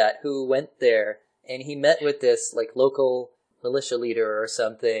like that who went there and he met with this like local militia leader or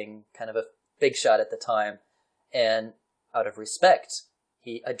something, kind of a big shot at the time, and out of respect,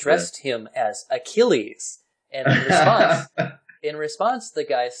 he addressed him as Achilles. And in response, the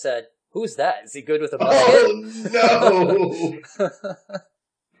guy said, "Who's that? Is he good with a musket?" Oh,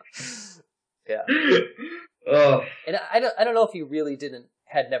 no. Yeah. And I don't know if he really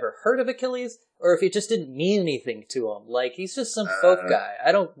had never heard of Achilles, or if it just didn't mean anything to him. Like, he's just some folk guy.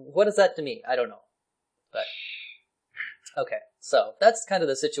 What is that to me? I don't know. But, okay. So, that's kind of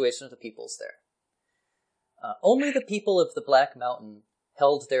the situation of the peoples there. Only the people of the Black Mountain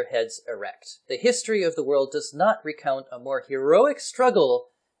held their heads erect. The history of the world does not recount a more heroic struggle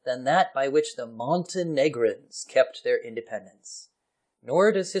than that by which the Montenegrins kept their independence.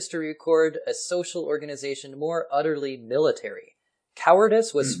 Nor does history record a social organization more utterly military.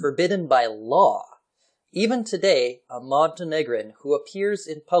 Cowardice was forbidden by law. Even today, a Montenegrin who appears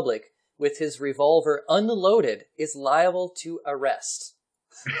in public with his revolver unloaded is liable to arrest.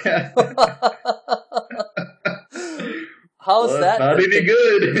 How's Well, that? not any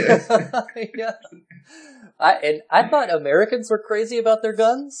good. Yeah. I thought Americans were crazy about their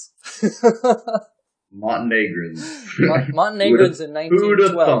guns. Montenegrins. Montenegrins in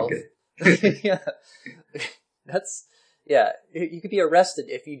 1912. Yeah. You could be arrested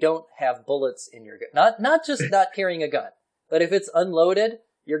if you don't have bullets in your gun. Not just not carrying a gun, but if it's unloaded,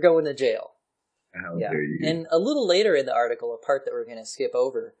 you're going to jail. How dare you. And a little later in the article, a part that we're going to skip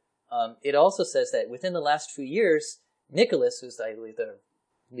over, it also says that within the last few years, Nicholas, who's I believe the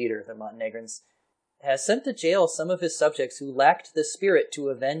leader of the Montenegrins, has sent to jail some of his subjects who lacked the spirit to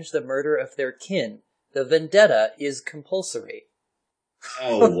avenge the murder of their kin. The vendetta is compulsory.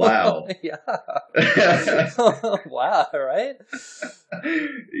 Oh, wow. Yeah. Wow, right?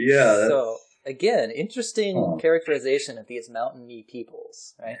 Yeah. So, again, interesting characterization of these mountainy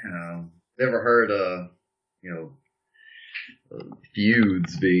peoples, right? Never heard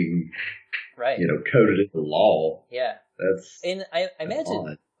feuds being coded into law. Yeah. And I imagine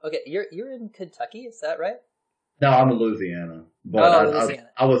odd. Okay, you're in Kentucky, is that right? No, I'm in Louisiana. But Louisiana.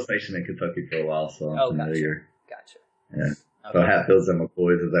 I was stationed in Kentucky for a while, so I'm familiar. Gotcha. Yeah. Okay. So Hatfields and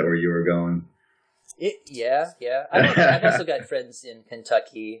McCoys, is that where you were going? Yeah. I've also got friends in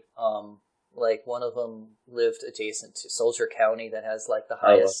Kentucky. Like one of them lived adjacent to Soldier County that has like the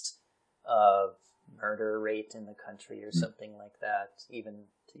highest murder rate in the country or something like that, even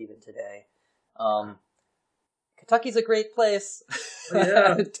today. Kentucky's a great place.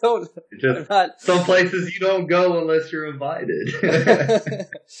 Yeah. Some places you don't go unless you're invited.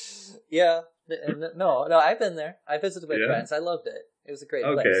 Yeah. No, I've been there. I visited with friends. I loved it. It was a great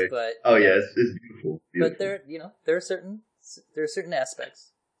place. But it's beautiful. But there are certain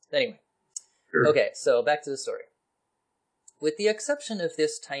aspects. Anyway. Sure. Okay, so back to the story. With the exception of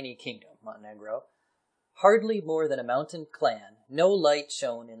this tiny kingdom, Montenegro, hardly more than a mountain clan, no light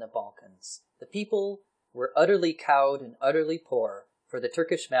shone in the Balkans. The people were utterly cowed and utterly poor, for the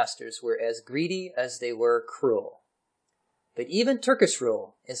Turkish masters were as greedy as they were cruel. But even Turkish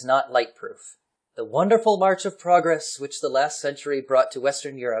rule is not light-proof. The wonderful march of progress which the last century brought to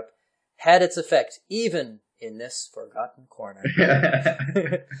Western Europe had its effect even in this forgotten corner.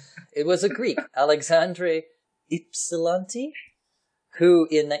 It was a Greek, Alexandre Ypsilanti, who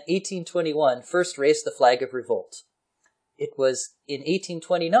in 1821 first raised the flag of revolt. It was in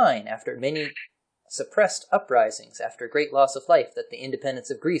 1829, after many suppressed uprisings after great loss of life, that the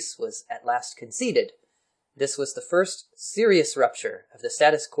independence of Greece was at last conceded. This was the first serious rupture of the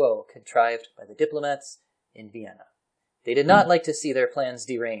status quo contrived by the diplomats in Vienna. They did not like to see their plans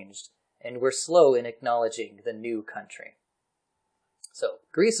deranged, and were slow in acknowledging the new country. So,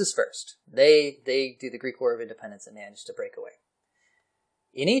 Greece is first. They do the Greek War of Independence and manage to break away.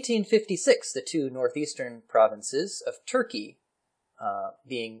 In 1856, the two northeastern provinces of Turkey,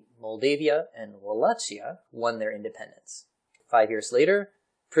 being Moldavia and Wallachia, won their independence. 5 years later,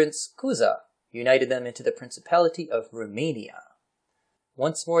 Prince Kuza united them into the Principality of Romania.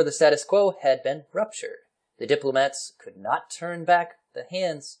 Once more the status quo had been ruptured. The diplomats could not turn back the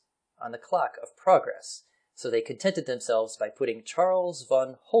hands on the clock of progress, so they contented themselves by putting Charles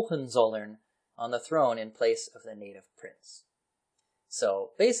von Hohenzollern on the throne in place of the native prince.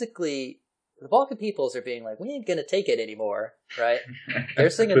 So basically, the Balkan peoples are being like, we ain't gonna take it anymore, right?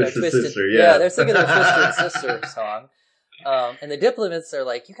 They're singing their Twisted Sister, they're singing their Twisted Sister song. And the diplomats are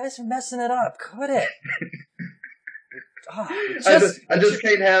like, you guys are messing it up. Quit it. I just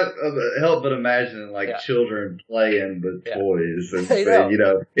can't help but imagine children playing with toys and saying,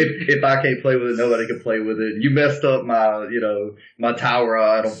 if I can't play with it, nobody can play with it. You messed up my tower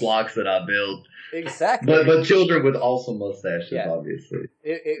out of blocks that I built. Exactly. But children with awesome mustaches, obviously.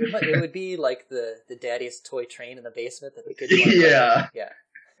 It would be like the daddy's toy train in the basement that the kids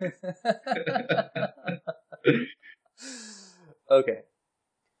Okay.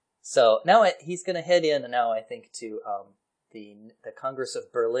 So now he's going to head in now, I think, to the Congress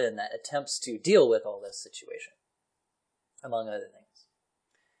of Berlin that attempts to deal with all this situation, among other things.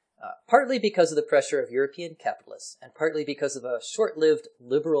 Partly because of the pressure of European capitalists, and partly because of a short-lived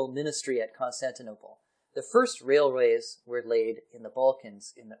liberal ministry at Constantinople, the first railways were laid in the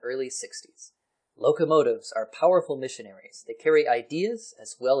Balkans in the early 60s. Locomotives are powerful missionaries. They carry ideas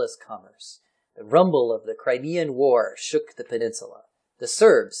as well as commerce. The rumble of the Crimean War shook the peninsula. The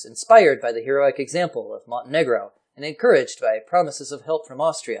Serbs, inspired by the heroic example of Montenegro and encouraged by promises of help from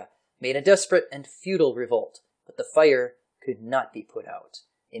Austria, made a desperate and futile revolt, but the fire could not be put out.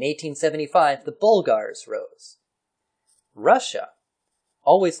 In 1875, the Bulgars rose. Russia,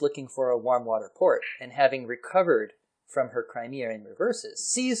 always looking for a warm water port, and having recovered from her Crimean reverses,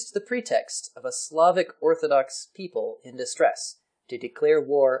 seized the pretext of a Slavic Orthodox people in distress to declare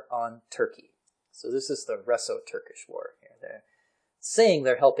war on Turkey. So this is the Russo-Turkish War here. They're saying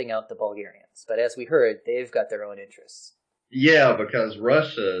they're helping out the Bulgarians, but as we heard, they've got their own interests. Yeah, because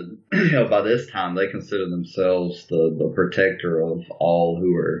Russia, by this time, they consider themselves the protector of all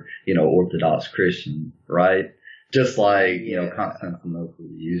who are, Orthodox Christian, right? Just like, Constantinople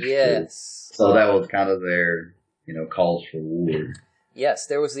used to. So that was kind of their, calls for war. Yes,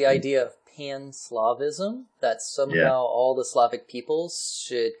 there was the idea of pan-Slavism, that somehow all the Slavic peoples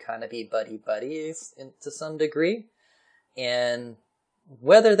should kind of be buddy-buddies to some degree. And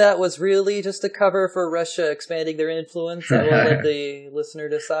whether that was really just a cover for Russia expanding their influence, I will let the listener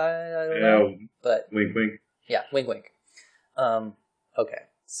decide. I don't know. But wink, wink. Yeah, wink, wink. Okay,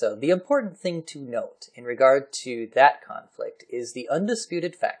 so the important thing to note in regard to that conflict is the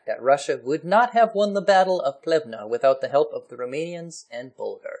undisputed fact that Russia would not have won the Battle of Plevna without the help of the Romanians and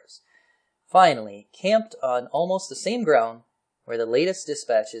Bulgars. Finally, camped on almost the same ground where the latest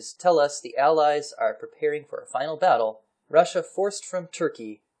dispatches tell us the Allies are preparing for a final battle, Russia forced from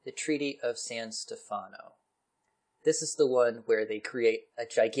Turkey the Treaty of San Stefano. This is the one where they create a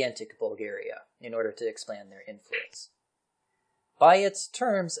gigantic Bulgaria in order to expand their influence. By its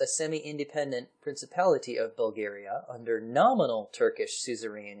terms, a semi-independent principality of Bulgaria under nominal Turkish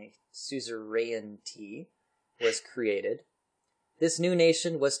suzerainty was created. This new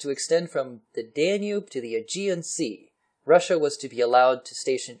nation was to extend from the Danube to the Aegean Sea. Russia was to be allowed to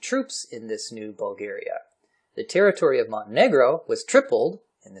station troops in this new Bulgaria. The territory of Montenegro was tripled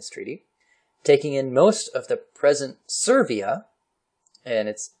in this treaty, taking in most of the present Serbia, and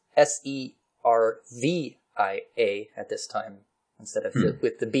it's Servia at this time, instead of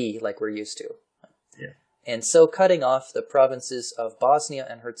with the B like we're used to. Yeah. And so cutting off the provinces of Bosnia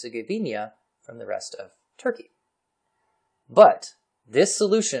and Herzegovina from the rest of Turkey. But this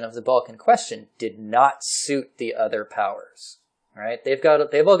solution of the Balkan question did not suit the other powers. All right,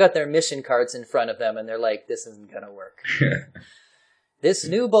 they've all got their mission cards in front of them, and they're like, this isn't going to work. This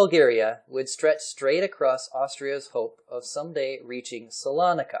new Bulgaria would stretch straight across Austria's hope of someday reaching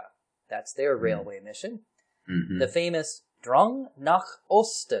Salonika. That's their railway mission. Mm-hmm. The famous Drang nach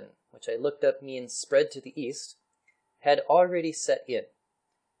Osten, which I looked up means spread to the east, had already set in.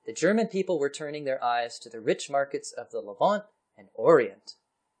 The German people were turning their eyes to the rich markets of the Levant and Orient.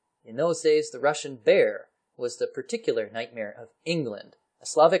 In those days, the Russian bear was the particular nightmare of England. A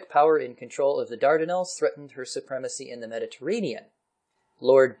Slavic power in control of the Dardanelles threatened her supremacy in the Mediterranean.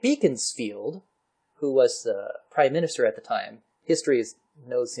 Lord Beaconsfield, who was the prime minister at the time, history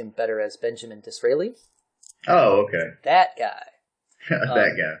knows him better as Benjamin Disraeli. Oh, okay. That guy.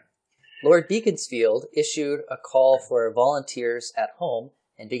 That guy. Lord Beaconsfield issued a call for volunteers at home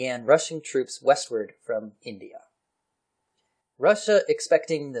and began rushing troops westward from India. Russia,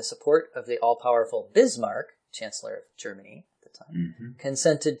 expecting the support of the all-powerful Bismarck, Chancellor of Germany at the time,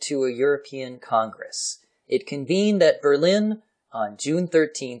 consented to a European Congress. It convened at Berlin on June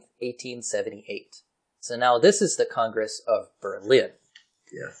 13th, 1878. So now this is the Congress of Berlin.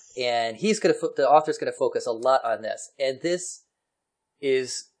 Yes. And the author's going to focus a lot on this. And this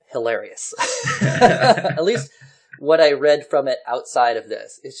is hilarious. At least what I read from it outside of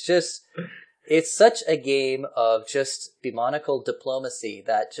this. It's such a game of just demonical diplomacy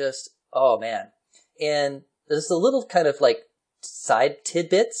that oh man. And there's a little kind of like side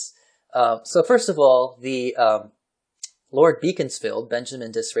tidbits. So first of all, the Lord Beaconsfield,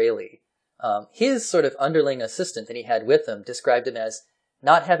 Benjamin Disraeli, his sort of underling assistant that he had with him described him as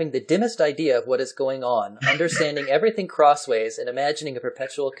not having the dimmest idea of what is going on, understanding everything crossways, and imagining a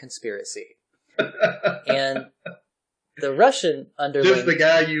perpetual conspiracy. And the Russian underling... Just the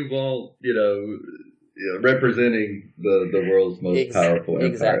guy you want, representing the world's most powerful empire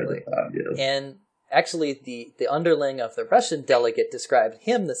exactly. at the time, yes. And actually, the underling of the Russian delegate described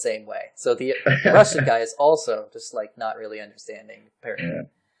him the same way. So the Russian guy is also just like not really understanding, apparently.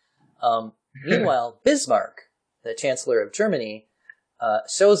 Yeah. Meanwhile, Bismarck, the Chancellor of Germany,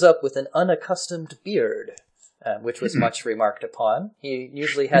 shows up with an unaccustomed beard, which was much remarked upon. He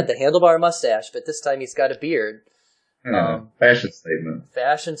usually had the handlebar mustache, but this time he's got a beard. Fashion statement.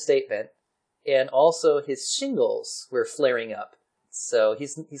 Fashion statement. And also his shingles were flaring up. So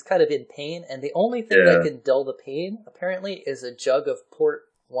he's kind of in pain, and the only thing that can dull the pain, apparently, is a jug of port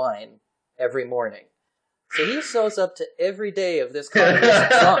wine every morning. So he shows up to every day of this Congress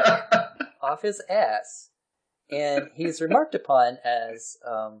drunk off his ass, and he's remarked upon as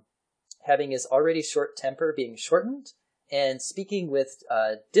having his already short temper being shortened and speaking with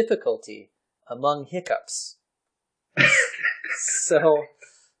difficulty among hiccups. So,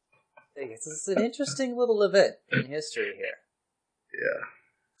 this is an interesting little event in history here.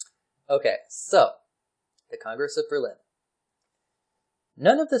 Yeah. Okay, so, the Congress of Berlin.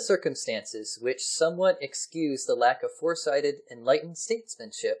 None of the circumstances which somewhat excuse the lack of foresighted, enlightened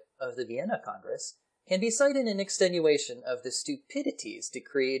statesmanship of the Vienna Congress can be cited in extenuation of the stupidities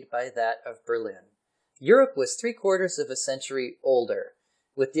decreed by that of Berlin. Europe was 3/4 of a century older.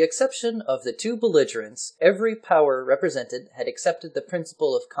 With the exception of the two belligerents, every power represented had accepted the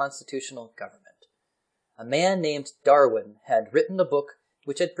principle of constitutional government. A man named Darwin had written a book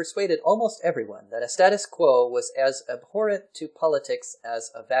which had persuaded almost everyone that a status quo was as abhorrent to politics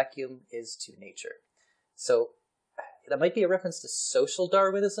as a vacuum is to nature. So, that might be a reference to social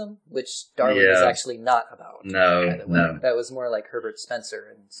Darwinism, which Darwin is actually not about. No. That was more like Herbert Spencer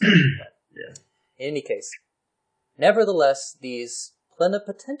and stuff like that. Yeah. In any case, nevertheless, these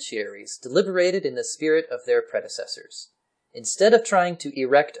plenipotentiaries deliberated in the spirit of their predecessors. Instead of trying to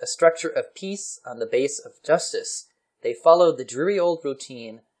erect a structure of peace on the base of justice, they followed the dreary old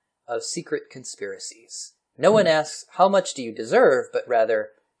routine of secret conspiracies. No one asks, how much do you deserve, but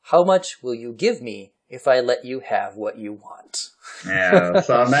rather, how much will you give me if I let you have what you want? Yeah,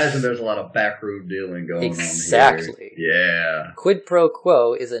 so I imagine there's a lot of backroom dealing going on here. Exactly. Yeah. Quid pro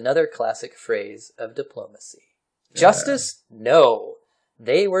quo is another classic phrase of diplomacy. Justice? No.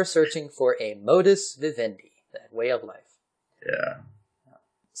 They were searching for a modus vivendi, that way of life. Yeah.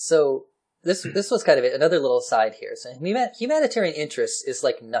 So, this was kind of another little side here. So, humanitarian interest is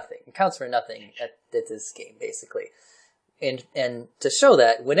like nothing. It counts for nothing at this game, basically. And to show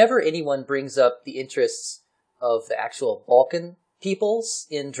that, whenever anyone brings up the interests of the actual Balkan peoples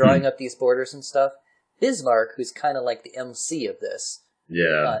in drawing up these borders and stuff, Bismarck, who's kind of like the MC of this,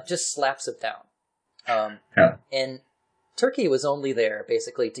 just slaps it down. And Turkey was only there,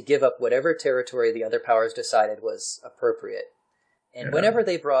 basically, to give up whatever territory the other powers decided was appropriate. And whenever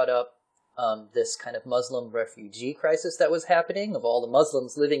they brought up this kind of Muslim refugee crisis that was happening, of all the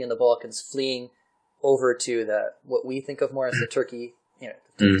Muslims living in the Balkans fleeing over to what we think of more as the Turkey,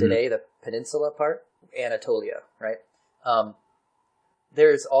 today, the peninsula part, Anatolia, right?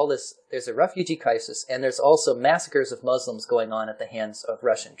 There's a refugee crisis, and there's also massacres of Muslims going on at the hands of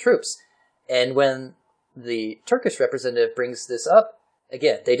Russian troops. And when the Turkish representative brings this up,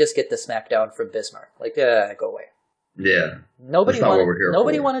 again, they just get the smackdown from Bismarck. Like, go away. Yeah. Nobody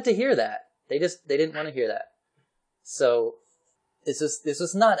wanted to hear that. They didn't want to hear that. So, this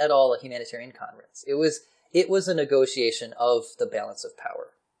was not at all a humanitarian conference. It was a negotiation of the balance of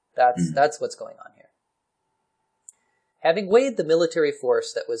power. That's what's going on here. Having weighed the military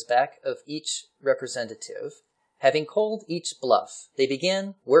force that was back of each representative, having called each bluff, they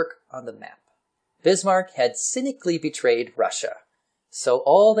began work on the map. Bismarck had cynically betrayed Russia, so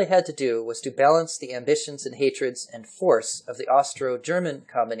all they had to do was to balance the ambitions and hatreds and force of the Austro-German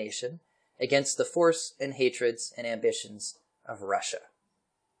combination against the force and hatreds and ambitions of Russia.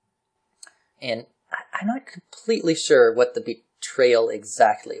 And I'm not completely sure what the betrayal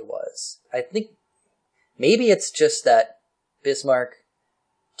exactly was. I think maybe it's just that Bismarck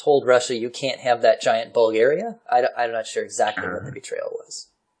told Russia, you can't have that giant Bulgaria. I'm not sure exactly what the betrayal was.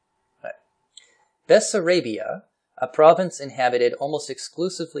 But Bessarabia, a province inhabited almost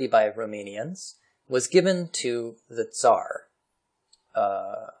exclusively by Romanians, was given to the Tsar.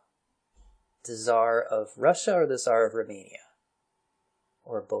 The Tsar of Russia or the Tsar of Romania?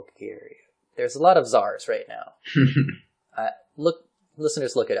 Or Bulgaria? There's a lot of czars right now.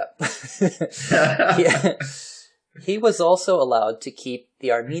 Listeners, look it up. He was also allowed to keep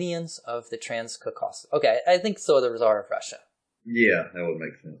the Armenians of the Transcaucasus. Okay, I think so, the Tsar of Russia. Yeah, that would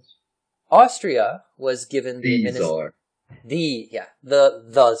make sense. Austria was given the Tsar. The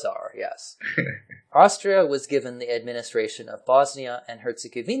Tsar, yes. Austria was given the administration of Bosnia and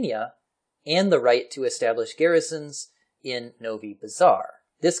Herzegovina and the right to establish garrisons in Novi Pazar.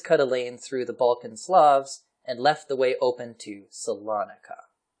 This cut a lane through the Balkan Slavs and left the way open to Salonika.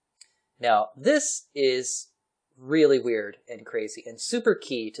 Now, this is really weird and crazy and super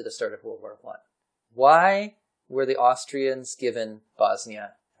key to the start of World War I. Why were the Austrians given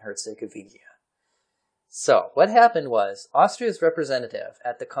Bosnia and Herzegovina? So, what happened was, Austria's representative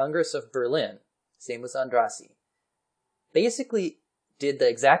at the Congress of Berlin, his name was Andrassy, basically did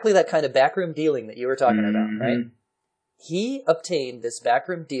exactly that kind of backroom dealing that you were talking about, right? He obtained this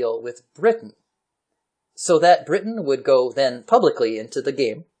backroom deal with Britain, so that Britain would go then publicly into the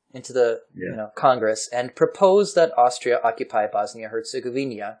game, into the Congress, and propose that Austria occupy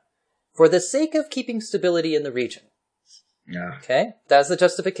Bosnia-Herzegovina for the sake of keeping stability in the region. Yeah. Okay? That's the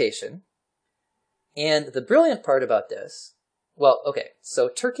justification. And the brilliant part about this, so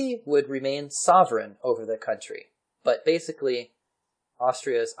Turkey would remain sovereign over the country, but basically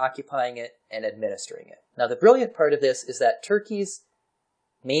Austria is occupying it and administering it. Now, the brilliant part of this is that Turkey's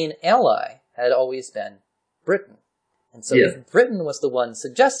main ally had always been Britain. And so if Britain was the one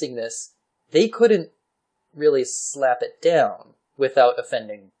suggesting this, they couldn't really slap it down without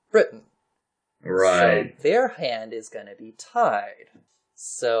offending Britain. Right. So their hand is going to be tied.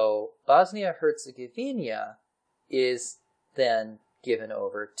 So Bosnia-Herzegovina is then given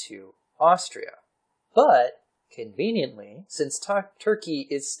over to Austria. But, conveniently, since Turkey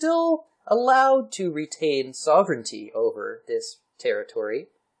is still allowed to retain sovereignty over this territory,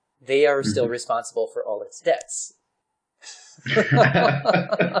 they are still responsible for all its debts.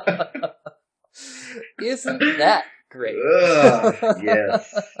 Isn't that great?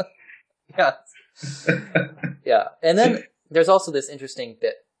 Yes. Yeah. Yeah. And then there's also this interesting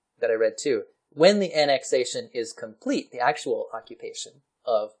bit that I read too. When the annexation is complete, the actual occupation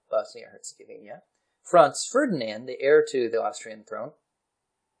of Bosnia-Herzegovina, Franz Ferdinand, the heir to the Austrian throne,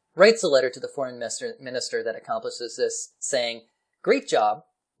 writes a letter to the foreign minister that accomplishes this, saying, "Great job.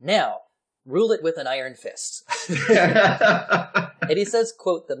 Now, rule it with an iron fist." And he says,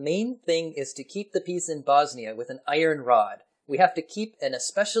 quote, "The main thing is to keep the peace in Bosnia with an iron rod. We have to keep an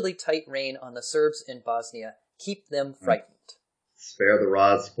especially tight rein on the Serbs in Bosnia. Keep them frightened." Spare the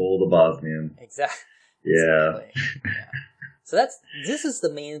rod, spoil the Bosnian. Exactly. Yeah. Exactly. Yeah. So this is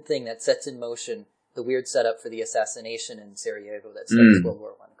the main thing that sets in motion the weird setup for the assassination in Sarajevo that starts World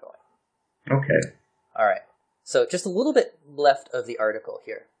War I going. Okay. All right. So just a little bit left of the article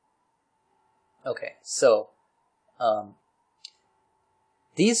here. Okay, so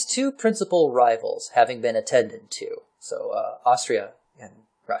these two principal rivals having been attended to, so Austria and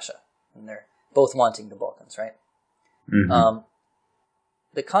Russia, and they're both wanting the Balkans, right?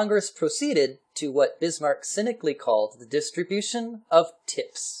 The Congress proceeded to what Bismarck cynically called the distribution of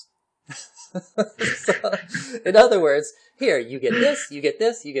tips. So, in other words, here, you get this, you get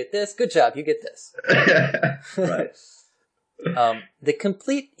this, you get this, good job, you get this. Right. The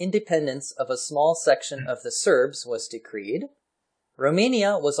complete independence of a small section of the Serbs was decreed.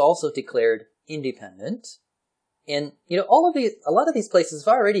 Romania was also declared independent. And, a lot of these places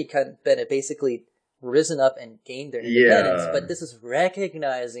have already kind of been basically risen up and gained their independence, but this is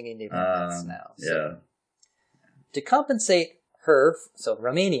recognizing independence now. So, to compensate her, so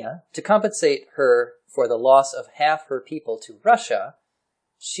Romania, to compensate her for the loss of half her people to Russia,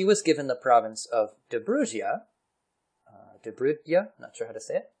 she was given the province of Dobruja, not sure how to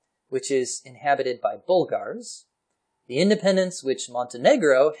say it, which is inhabited by Bulgars. The independence which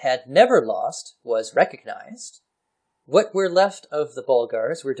Montenegro had never lost was recognized. What were left of the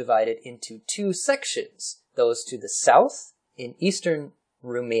Bulgars were divided into two sections. Those to the south, in eastern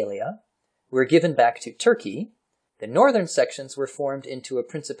Rumelia, were given back to Turkey. The northern sections were formed into a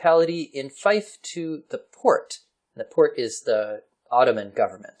principality in fief to the Porte. The Porte is the Ottoman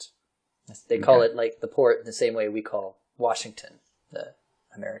government. They call it like the Porte in the same way we call Washington, the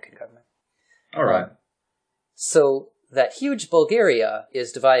American government. All right. So that huge Bulgaria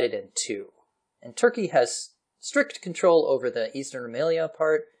is divided in two. And Turkey has strict control over the eastern Rumelia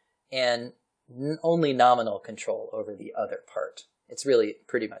part and only nominal control over the other part. It's really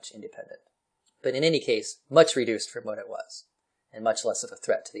pretty much independent. But in any case, much reduced from what it was, and much less of a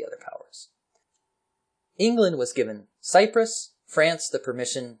threat to the other powers. England was given Cyprus, France the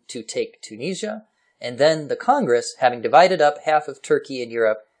permission to take Tunisia, and then the Congress, having divided up half of Turkey in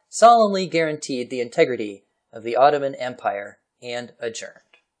Europe, solemnly guaranteed the integrity of the Ottoman Empire and adjourned.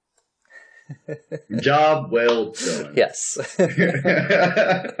 Job well done. Yes.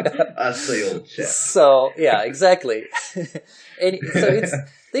 I say old chap. So, yeah, exactly. And so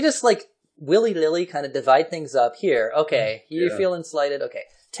they just willy-nilly kind of divide things up here. Okay, you feeling slighted? Okay.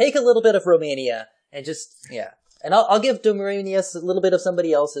 Take a little bit of Romania and just, And I'll give Romania a little bit of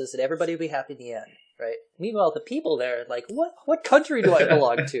somebody else's and everybody will be happy in the end, right? Meanwhile, the people there are like, what country do I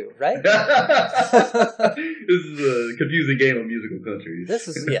belong to, right? This is a confusing game of musical countries.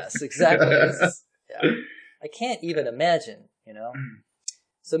 Yes, exactly. I can't even imagine,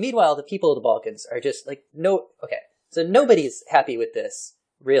 So meanwhile, the people of the Balkans are just like, so nobody's happy with this,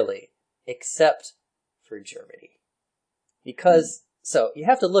 really, except for Germany. Because, so you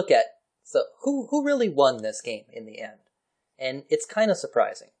have to look at, who really won this game in the end? And it's kind of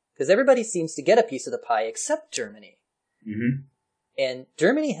surprising, because everybody seems to get a piece of the pie except Germany. Mm-hmm. And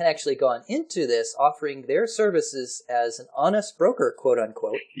Germany had actually gone into this offering their services as an honest broker, quote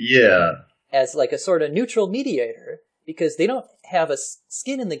unquote. Yeah. As like a sort of neutral mediator, because they don't have a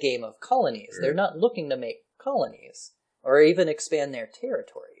skin in the game of colonies. Sure. They're not looking to make colonies or even expand their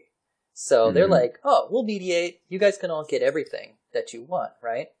territory. So they're like, we'll mediate. You guys can all get everything that you want,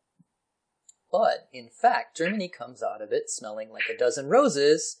 right? But, in fact, Germany comes out of it smelling like a dozen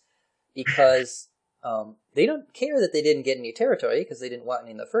roses because they don't care that they didn't get any territory because they didn't want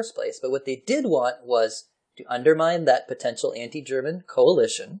any in the first place. But what they did want was to undermine that potential anti-German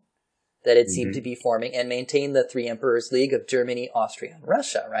coalition that it seemed to be forming and maintain the Three Emperors League of Germany, Austria, and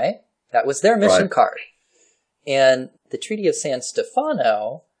Russia, right? That was their mission card. And the Treaty of San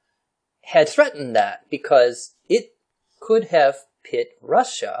Stefano had threatened that because it could have pit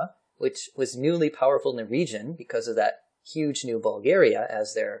Russia, which was newly powerful in the region because of that huge new Bulgaria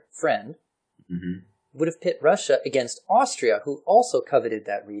as their friend, would have pit Russia against Austria, who also coveted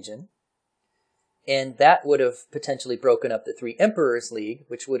that region. And that would have potentially broken up the Three Emperors League,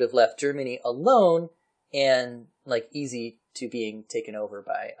 which would have left Germany alone and easy to being taken over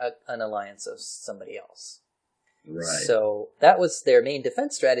by an alliance of somebody else. Right. So that was their main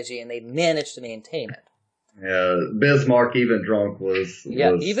defense strategy, and they managed to maintain it. Yeah, Bismarck, even drunk, was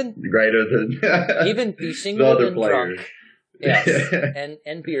even greater than even the other players. Drunk, yes,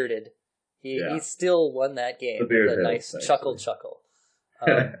 and bearded. He still won that game with a nice chuckle.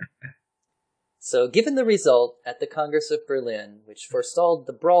 So, given the result at the Congress of Berlin, which forestalled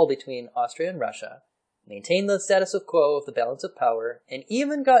the brawl between Austria and Russia, maintained the status quo of the balance of power, and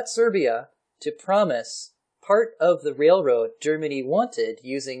even got Serbia to promise part of the railroad Germany wanted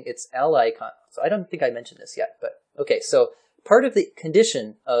using its ally. So I don't think I mentioned this yet, but okay. So part of the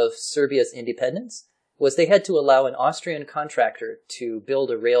condition of Serbia's independence was they had to allow an Austrian contractor to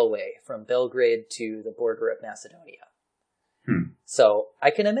build a railway from Belgrade to the border of Macedonia. So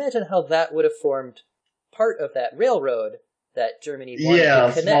I can imagine how that would have formed part of that railroad that Germany wanted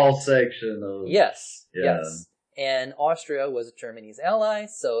to connect. Yeah, a small section of... Yes. And Austria was Germany's ally,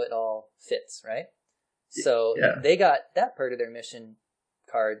 so it all fits, right? So they got that part of their mission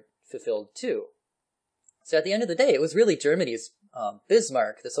card fulfilled too. So at the end of the day, it was really Germany's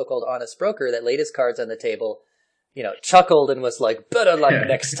Bismarck, the so-called honest broker, that laid his cards on the table, chuckled and was like, better luck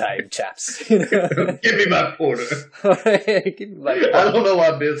next time, chaps. Give me my quarter. Give me my quarter. I don't know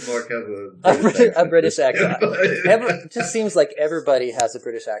why Bismarck has a British accent. It just seems like everybody has a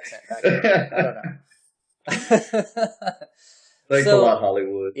British accent back there. I don't know. Thanks a lot,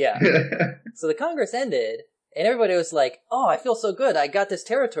 Hollywood. Yeah. So the Congress ended, and everybody was like, oh, I feel so good. I got this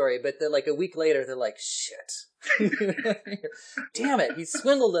territory. But then a week later, they're like, shit. Damn it. He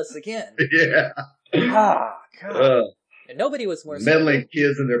swindled us again. Yeah. Ah, God. And nobody was more meddling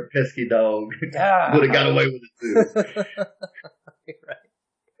kids and their pesky dog would have got away with it too. Right.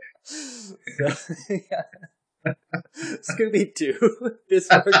 So, yeah. Scooby-Doo.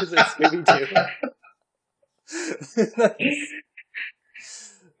 Bismarck is in Scooby-Doo.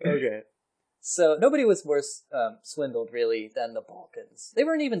 Okay. So nobody was more swindled really than the Balkans. They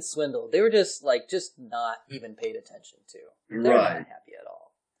weren't even swindled. They were just not even paid attention to. They're not happy at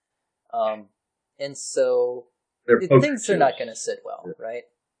all. And so things are not going to sit well, right?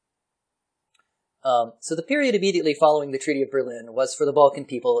 So the period immediately following the Treaty of Berlin was for the Balkan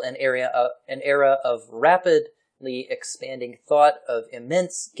people an era of rapidly expanding thought, of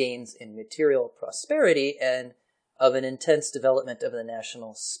immense gains in material prosperity, and of an intense development of the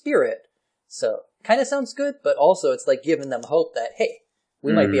national spirit. So, kind of sounds good, but also it's like giving them hope that, hey,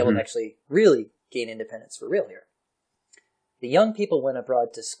 we might be able to actually really gain independence for real here. The young people went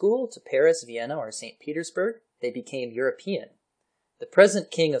abroad to school, to Paris, Vienna, or St. Petersburg. They became European. The present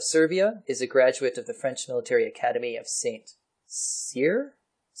king of Serbia is a graduate of the French Military Academy of St. Cyr,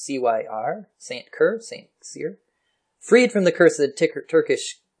 C-Y-R, St. Cyr. Freed from the curse of the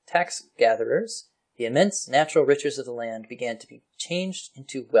Turkish tax gatherers, the immense natural riches of the land began to be changed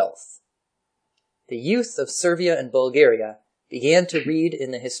into wealth. The youth of Serbia and Bulgaria began to read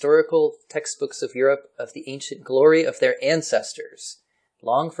in the historical textbooks of Europe of the ancient glory of their ancestors.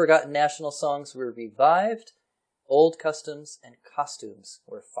 Long-forgotten national songs were revived, old customs and costumes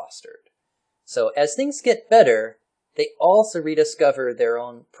were fostered. So as things get better, they also rediscover their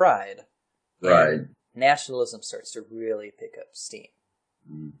own pride. Right. Nationalism starts to really pick up steam.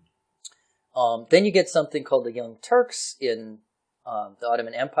 Then you get something called the Young Turks in the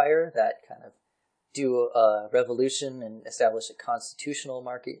Ottoman Empire that kind of do a revolution and establish a constitutional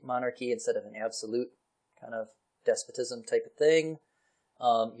monarchy instead of an absolute kind of despotism type of thing.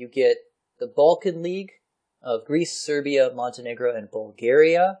 You get the Balkan League of Greece, Serbia, Montenegro, and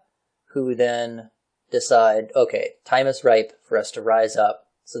Bulgaria, who then decide, okay, time is ripe for us to rise up.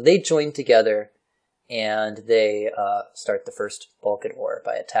 So they join together and they start the First Balkan War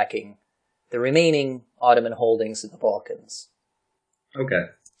by attacking the remaining Ottoman holdings in the Balkans. Okay.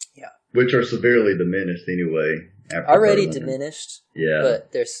 Yeah. Which are severely diminished anyway. Already diminished. Yeah.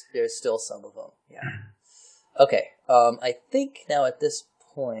 But there's still some of them. Yeah. Okay. I think now at this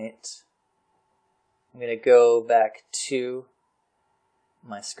point, I'm going to go back to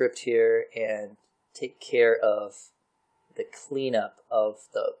my script here and take care of the cleanup of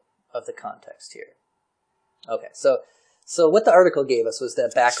the context here. Okay, so what the article gave us was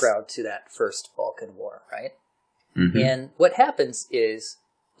that background to that first Balkan War, right? Mm-hmm. And what happens is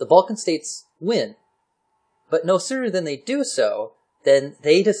the Balkan states win, but no sooner than they do so, then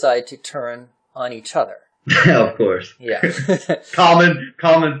they decide to turn on each other. Of course. Yeah. common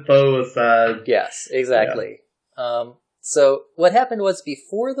foe aside. Yes, exactly. Yeah. So what happened was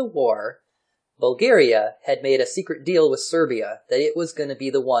before the war, Bulgaria had made a secret deal with Serbia that it was going to be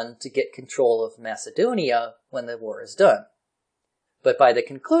the one to get control of Macedonia when the war is done. But by the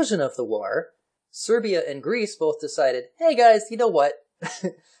conclusion of the war, Serbia and Greece both decided, hey guys, you know what?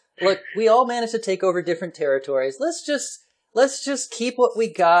 Look, we all managed to take over different territories. Let's just keep what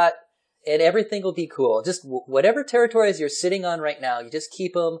we got and everything will be cool. Just whatever territories you're sitting on right now, you just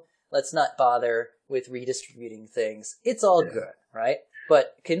keep them. Let's not bother with redistributing things. It's all good, right?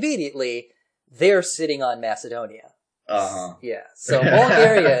 But conveniently, they're sitting on Macedonia. Uh-huh. Yeah. So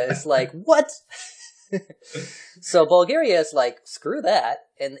Bulgaria is like, what? So Bulgaria is like, screw that,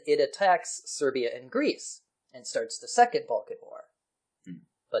 and it attacks Serbia and Greece and starts the Second Balkan War.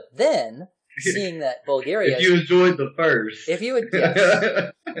 But then, seeing that Bulgaria... If you enjoyed the first... If you would...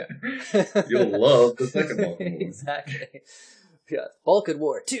 Yes. You'll love the Second Balkan War. Exactly. Yeah. Balkan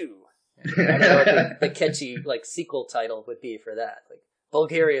War 2. I don't know what the catchy sequel title would be for that. Like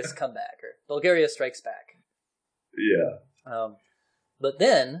Bulgaria's Comeback or Bulgaria Strikes Back. Yeah. But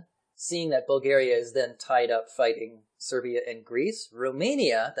then, seeing that Bulgaria is then tied up fighting Serbia and Greece,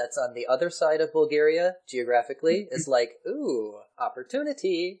 Romania, that's on the other side of Bulgaria geographically, is like, ooh,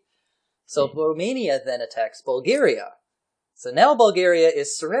 opportunity. So Romania then attacks Bulgaria. So now Bulgaria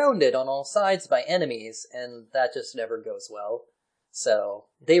is surrounded on all sides by enemies, and that just never goes well. So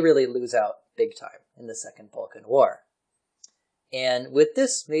they really lose out big time in the Second Balkan War. And with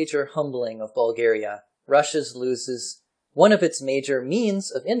this major humbling of Bulgaria, Russia loses one of its major means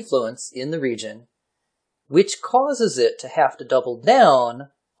of influence in the region, which causes it to have to double down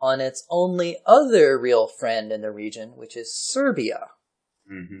on its only other real friend in the region, which is Serbia.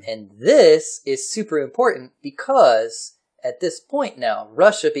 Mm-hmm. And this is super important because at this point now,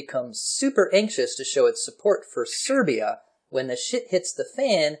 Russia becomes super anxious to show its support for Serbia when the shit hits the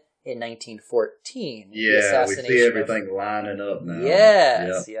fan in 1914. Yeah, we see everything lining up now.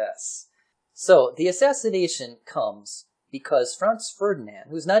 Yes, yes. So the assassination comes because Franz Ferdinand,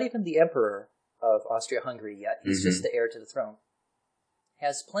 who's not even the emperor of Austria-Hungary yet, he's just the heir to the throne,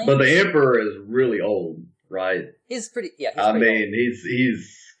 has plans... But the emperor is really old, right? He's pretty old.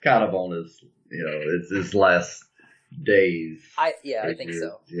 He's kind of on his, it's his last days. I think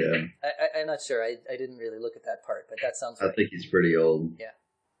so. Yeah. I'm not sure. I didn't really look at that part, but that sounds right. I think he's pretty old.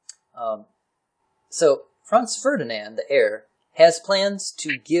 Yeah. So Franz Ferdinand, the heir, has plans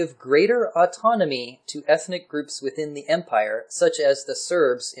to give greater autonomy to ethnic groups within the empire, such as the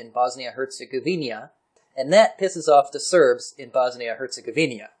Serbs in Bosnia-Herzegovina, and that pisses off the Serbs in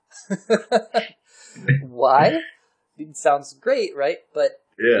Bosnia-Herzegovina. Why? It sounds great, right? But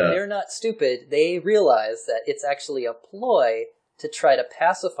they're not stupid. They realize that it's actually a ploy to try to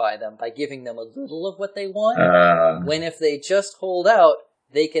pacify them by giving them a little of what they want, when if they just hold out,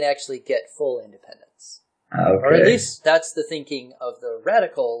 they can actually get full independence. Okay. Or at least that's the thinking of the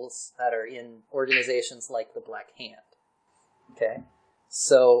radicals that are in organizations like the Black Hand. Okay?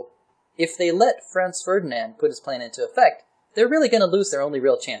 So, if they let Franz Ferdinand put his plan into effect, they're really going to lose their only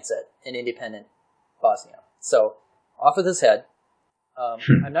real chance at an independent Bosnia. So, off with his head.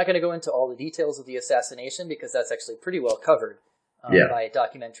 I'm not going to go into all the details of the assassination because that's actually pretty well covered by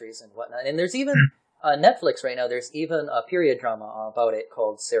documentaries and whatnot. And there's even, on Netflix right now, there's even a period drama about it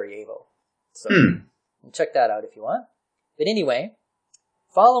called Sarajevo. So, check that out if you want. But anyway,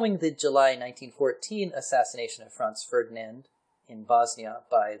 following the July 1914 assassination of Franz Ferdinand in Bosnia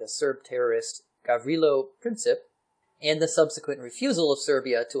by the Serb terrorist Gavrilo Princip, and the subsequent refusal of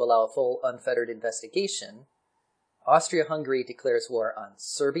Serbia to allow a full unfettered investigation, Austria-Hungary declares war on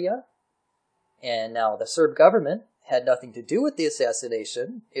Serbia, and now the Serb government had nothing to do with the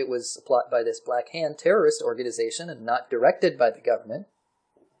assassination. It was a plot by this Black Hand terrorist organization and not directed by the government.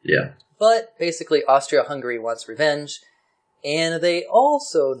 Yeah. But basically Austria-Hungary wants revenge, and they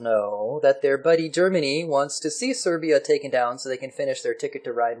also know that their buddy Germany wants to see Serbia taken down so they can finish their Ticket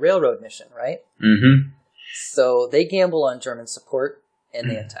to Ride railroad mission, right? Mm-hmm. So they gamble on German support, and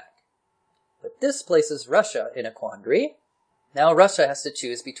they attack. But this places Russia in a quandary. Now Russia has to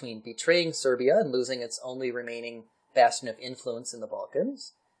choose between betraying Serbia and losing its only remaining bastion of influence in the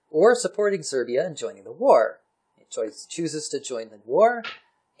Balkans, or supporting Serbia and joining the war. It chooses to join the war,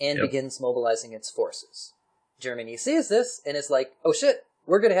 and Yep. begins mobilizing its forces. Germany sees this and is like, oh shit,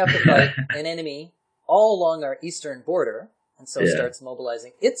 we're going to have to fight an enemy all along our eastern border, and so Yeah. starts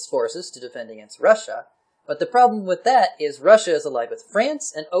mobilizing its forces to defend against Russia. But the problem with that is Russia is allied with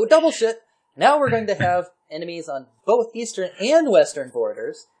France, and oh double shit, now we're going to have enemies on both eastern and western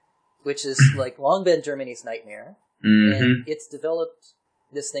borders, which is like long been Germany's nightmare. Mm-hmm. And it's developed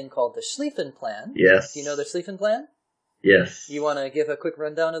this thing called the Schlieffen Plan. Yes. Do you know the Schlieffen Plan? Yes. You want to give a quick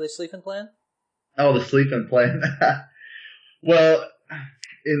rundown of the Schlieffen Plan? Oh, the sleeping plan. Well,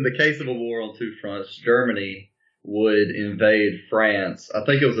 in the case of a war on two fronts, Germany would invade France. I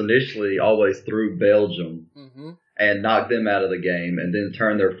think it was initially always through Belgium Mm-hmm. and knock them out of the game, and then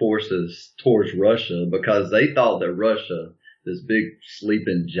turn their forces towards Russia because they thought that Russia, this big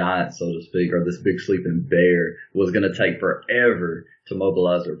sleeping giant, so to speak, or this big sleeping bear, was going to take forever to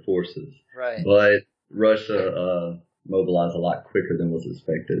mobilize their forces. Right. But Russia mobilized a lot quicker than was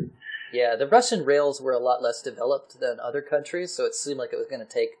expected. Yeah, the Russian rails were a lot less developed than other countries, so it seemed like it was going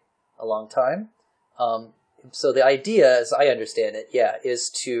to take a long time. So the idea, as I understand it, is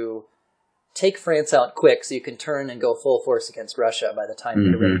to take France out quick so you can turn and go full force against Russia by the time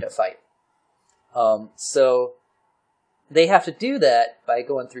you're ready to fight. So they have to do that by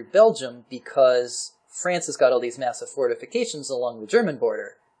going through Belgium because France has got all these massive fortifications along the German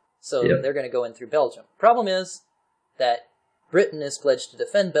border. So Yep. they're going to go in through Belgium. Problem is that Britain is pledged to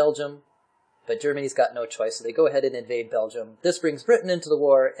defend Belgium, but Germany's got no choice, so they go ahead and invade Belgium. This brings Britain into the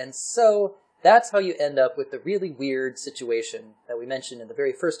war, and so that's how you end up with the really weird situation that we mentioned in the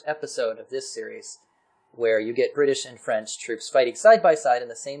very first episode of this series, where you get British and French troops fighting side by side in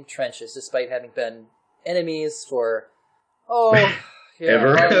the same trenches, despite having been enemies for,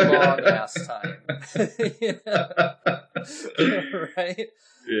 Ever. a long-ass time. Right?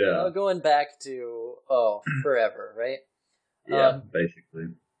 Yeah. Going back to, forever, right? Yeah, basically.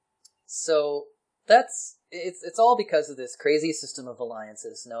 So it's all because of this crazy system of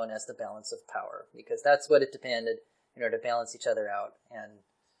alliances known as the balance of power, because that's what it depended in order to balance each other out. And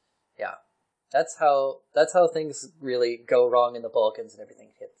yeah, that's how things really go wrong in the Balkans, and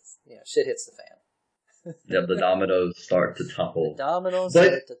everything shit hits the fan. Yeah, the dominoes start to topple. The dominoes But-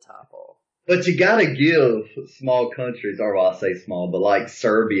 start to topple. But you gotta give small countries, or I say small, but like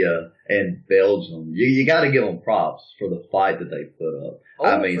Serbia and Belgium, you gotta give them props for the fight that they put up.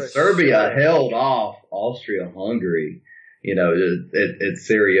 I mean, For Serbia sure. held off Austria-Hungary, at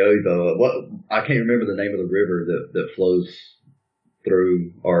Sarajevo. I can't remember the name of the river that flows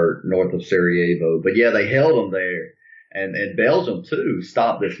through or north of Sarajevo, but yeah, they held them there. And Belgium too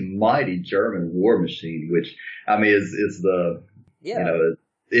stopped this mighty German war machine, which, I mean, is the, Yeah.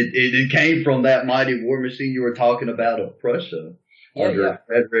 It came from that mighty war machine you were talking about of Prussia under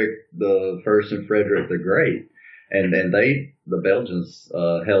Frederick the First and Frederick the Great, and the Belgians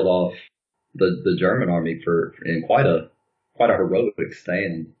held off the German army in quite a heroic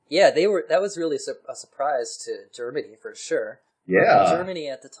stand. Yeah, that was really a surprise to Germany for sure. Yeah, Germany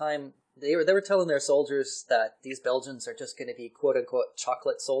at the time, they were telling their soldiers that these Belgians are just going to be quote unquote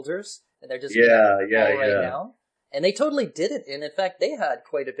chocolate soldiers, and they're just right now. And they totally did it. And in fact, they had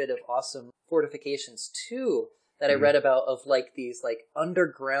quite a bit of awesome fortifications too that I read about, of like these like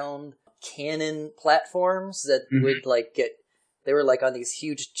underground cannon platforms that would like they were like on these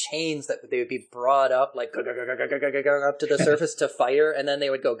huge chains that they would be brought up like up to the surface to fire, and then they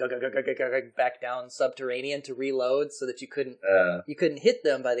would go back down subterranean to reload so that you couldn't hit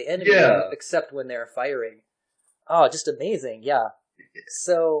them by the enemy except when they're firing. Oh, just amazing. Yeah.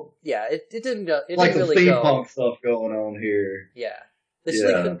 So yeah, it didn't go. It like didn't some really steampunk go. stuff going on here. Yeah, the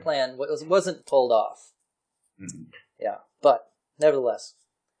Schlieffen Plan wasn't pulled off. Mm-hmm. Yeah, but nevertheless.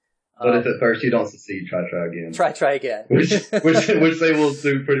 But if at first you don't succeed, try again. Try again. which they will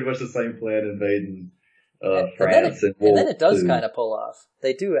do pretty much the same plan invading France. And then it does kind of pull off.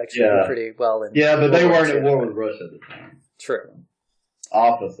 They do actually do pretty well. But they weren't at war with Russia at the time. True.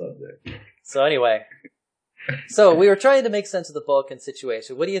 Off the subject. So anyway. So we were trying to make sense of the Balkan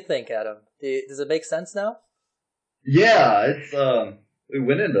situation. What do you think, Adam? Does it make sense now? Yeah, it's we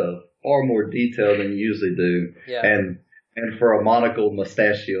went into far more detail than you usually do. Yeah. And for a monocled,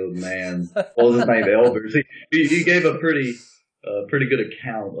 mustachioed man, what was his name? Elbers. He gave a pretty good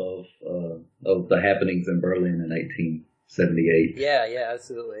account of the happenings in Berlin in 1878. Yeah,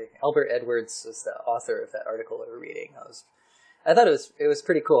 absolutely. Albert Edwards was the author of that article we were reading. I thought it was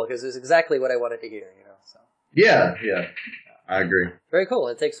pretty cool because it was exactly what I wanted to hear. So. Yeah, I agree. Very cool.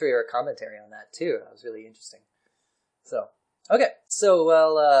 And thanks for your commentary on that too. That was really interesting. So, okay.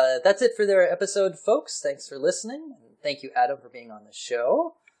 So, that's it for their episode, folks. Thanks for listening. And thank you, Adam, for being on the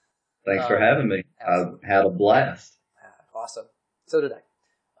show. Thanks for having me. Absolutely. I had a blast. Awesome. So did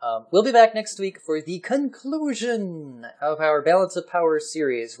We'll be back next week for the conclusion of our Balance of Power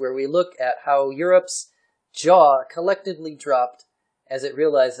series, where we look at how Europe's jaw collectively dropped as it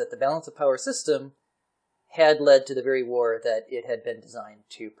realized that the balance of power system had led to the very war that it had been designed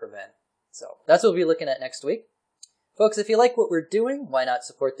to prevent. So that's what we'll be looking at next week. Folks, if you like what we're doing, why not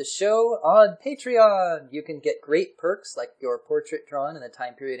support the show on Patreon? You can get great perks like your portrait drawn in the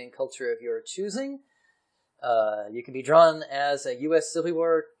time period and culture of your choosing. You can be drawn as a U.S. Civil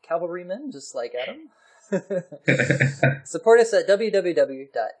War cavalryman, just like Adam. Support us at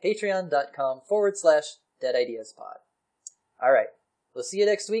www.patreon.com/deadideaspod. All right. We'll see you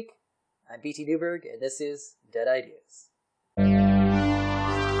next week. I'm BT Newberg, and this is Dead Ideas.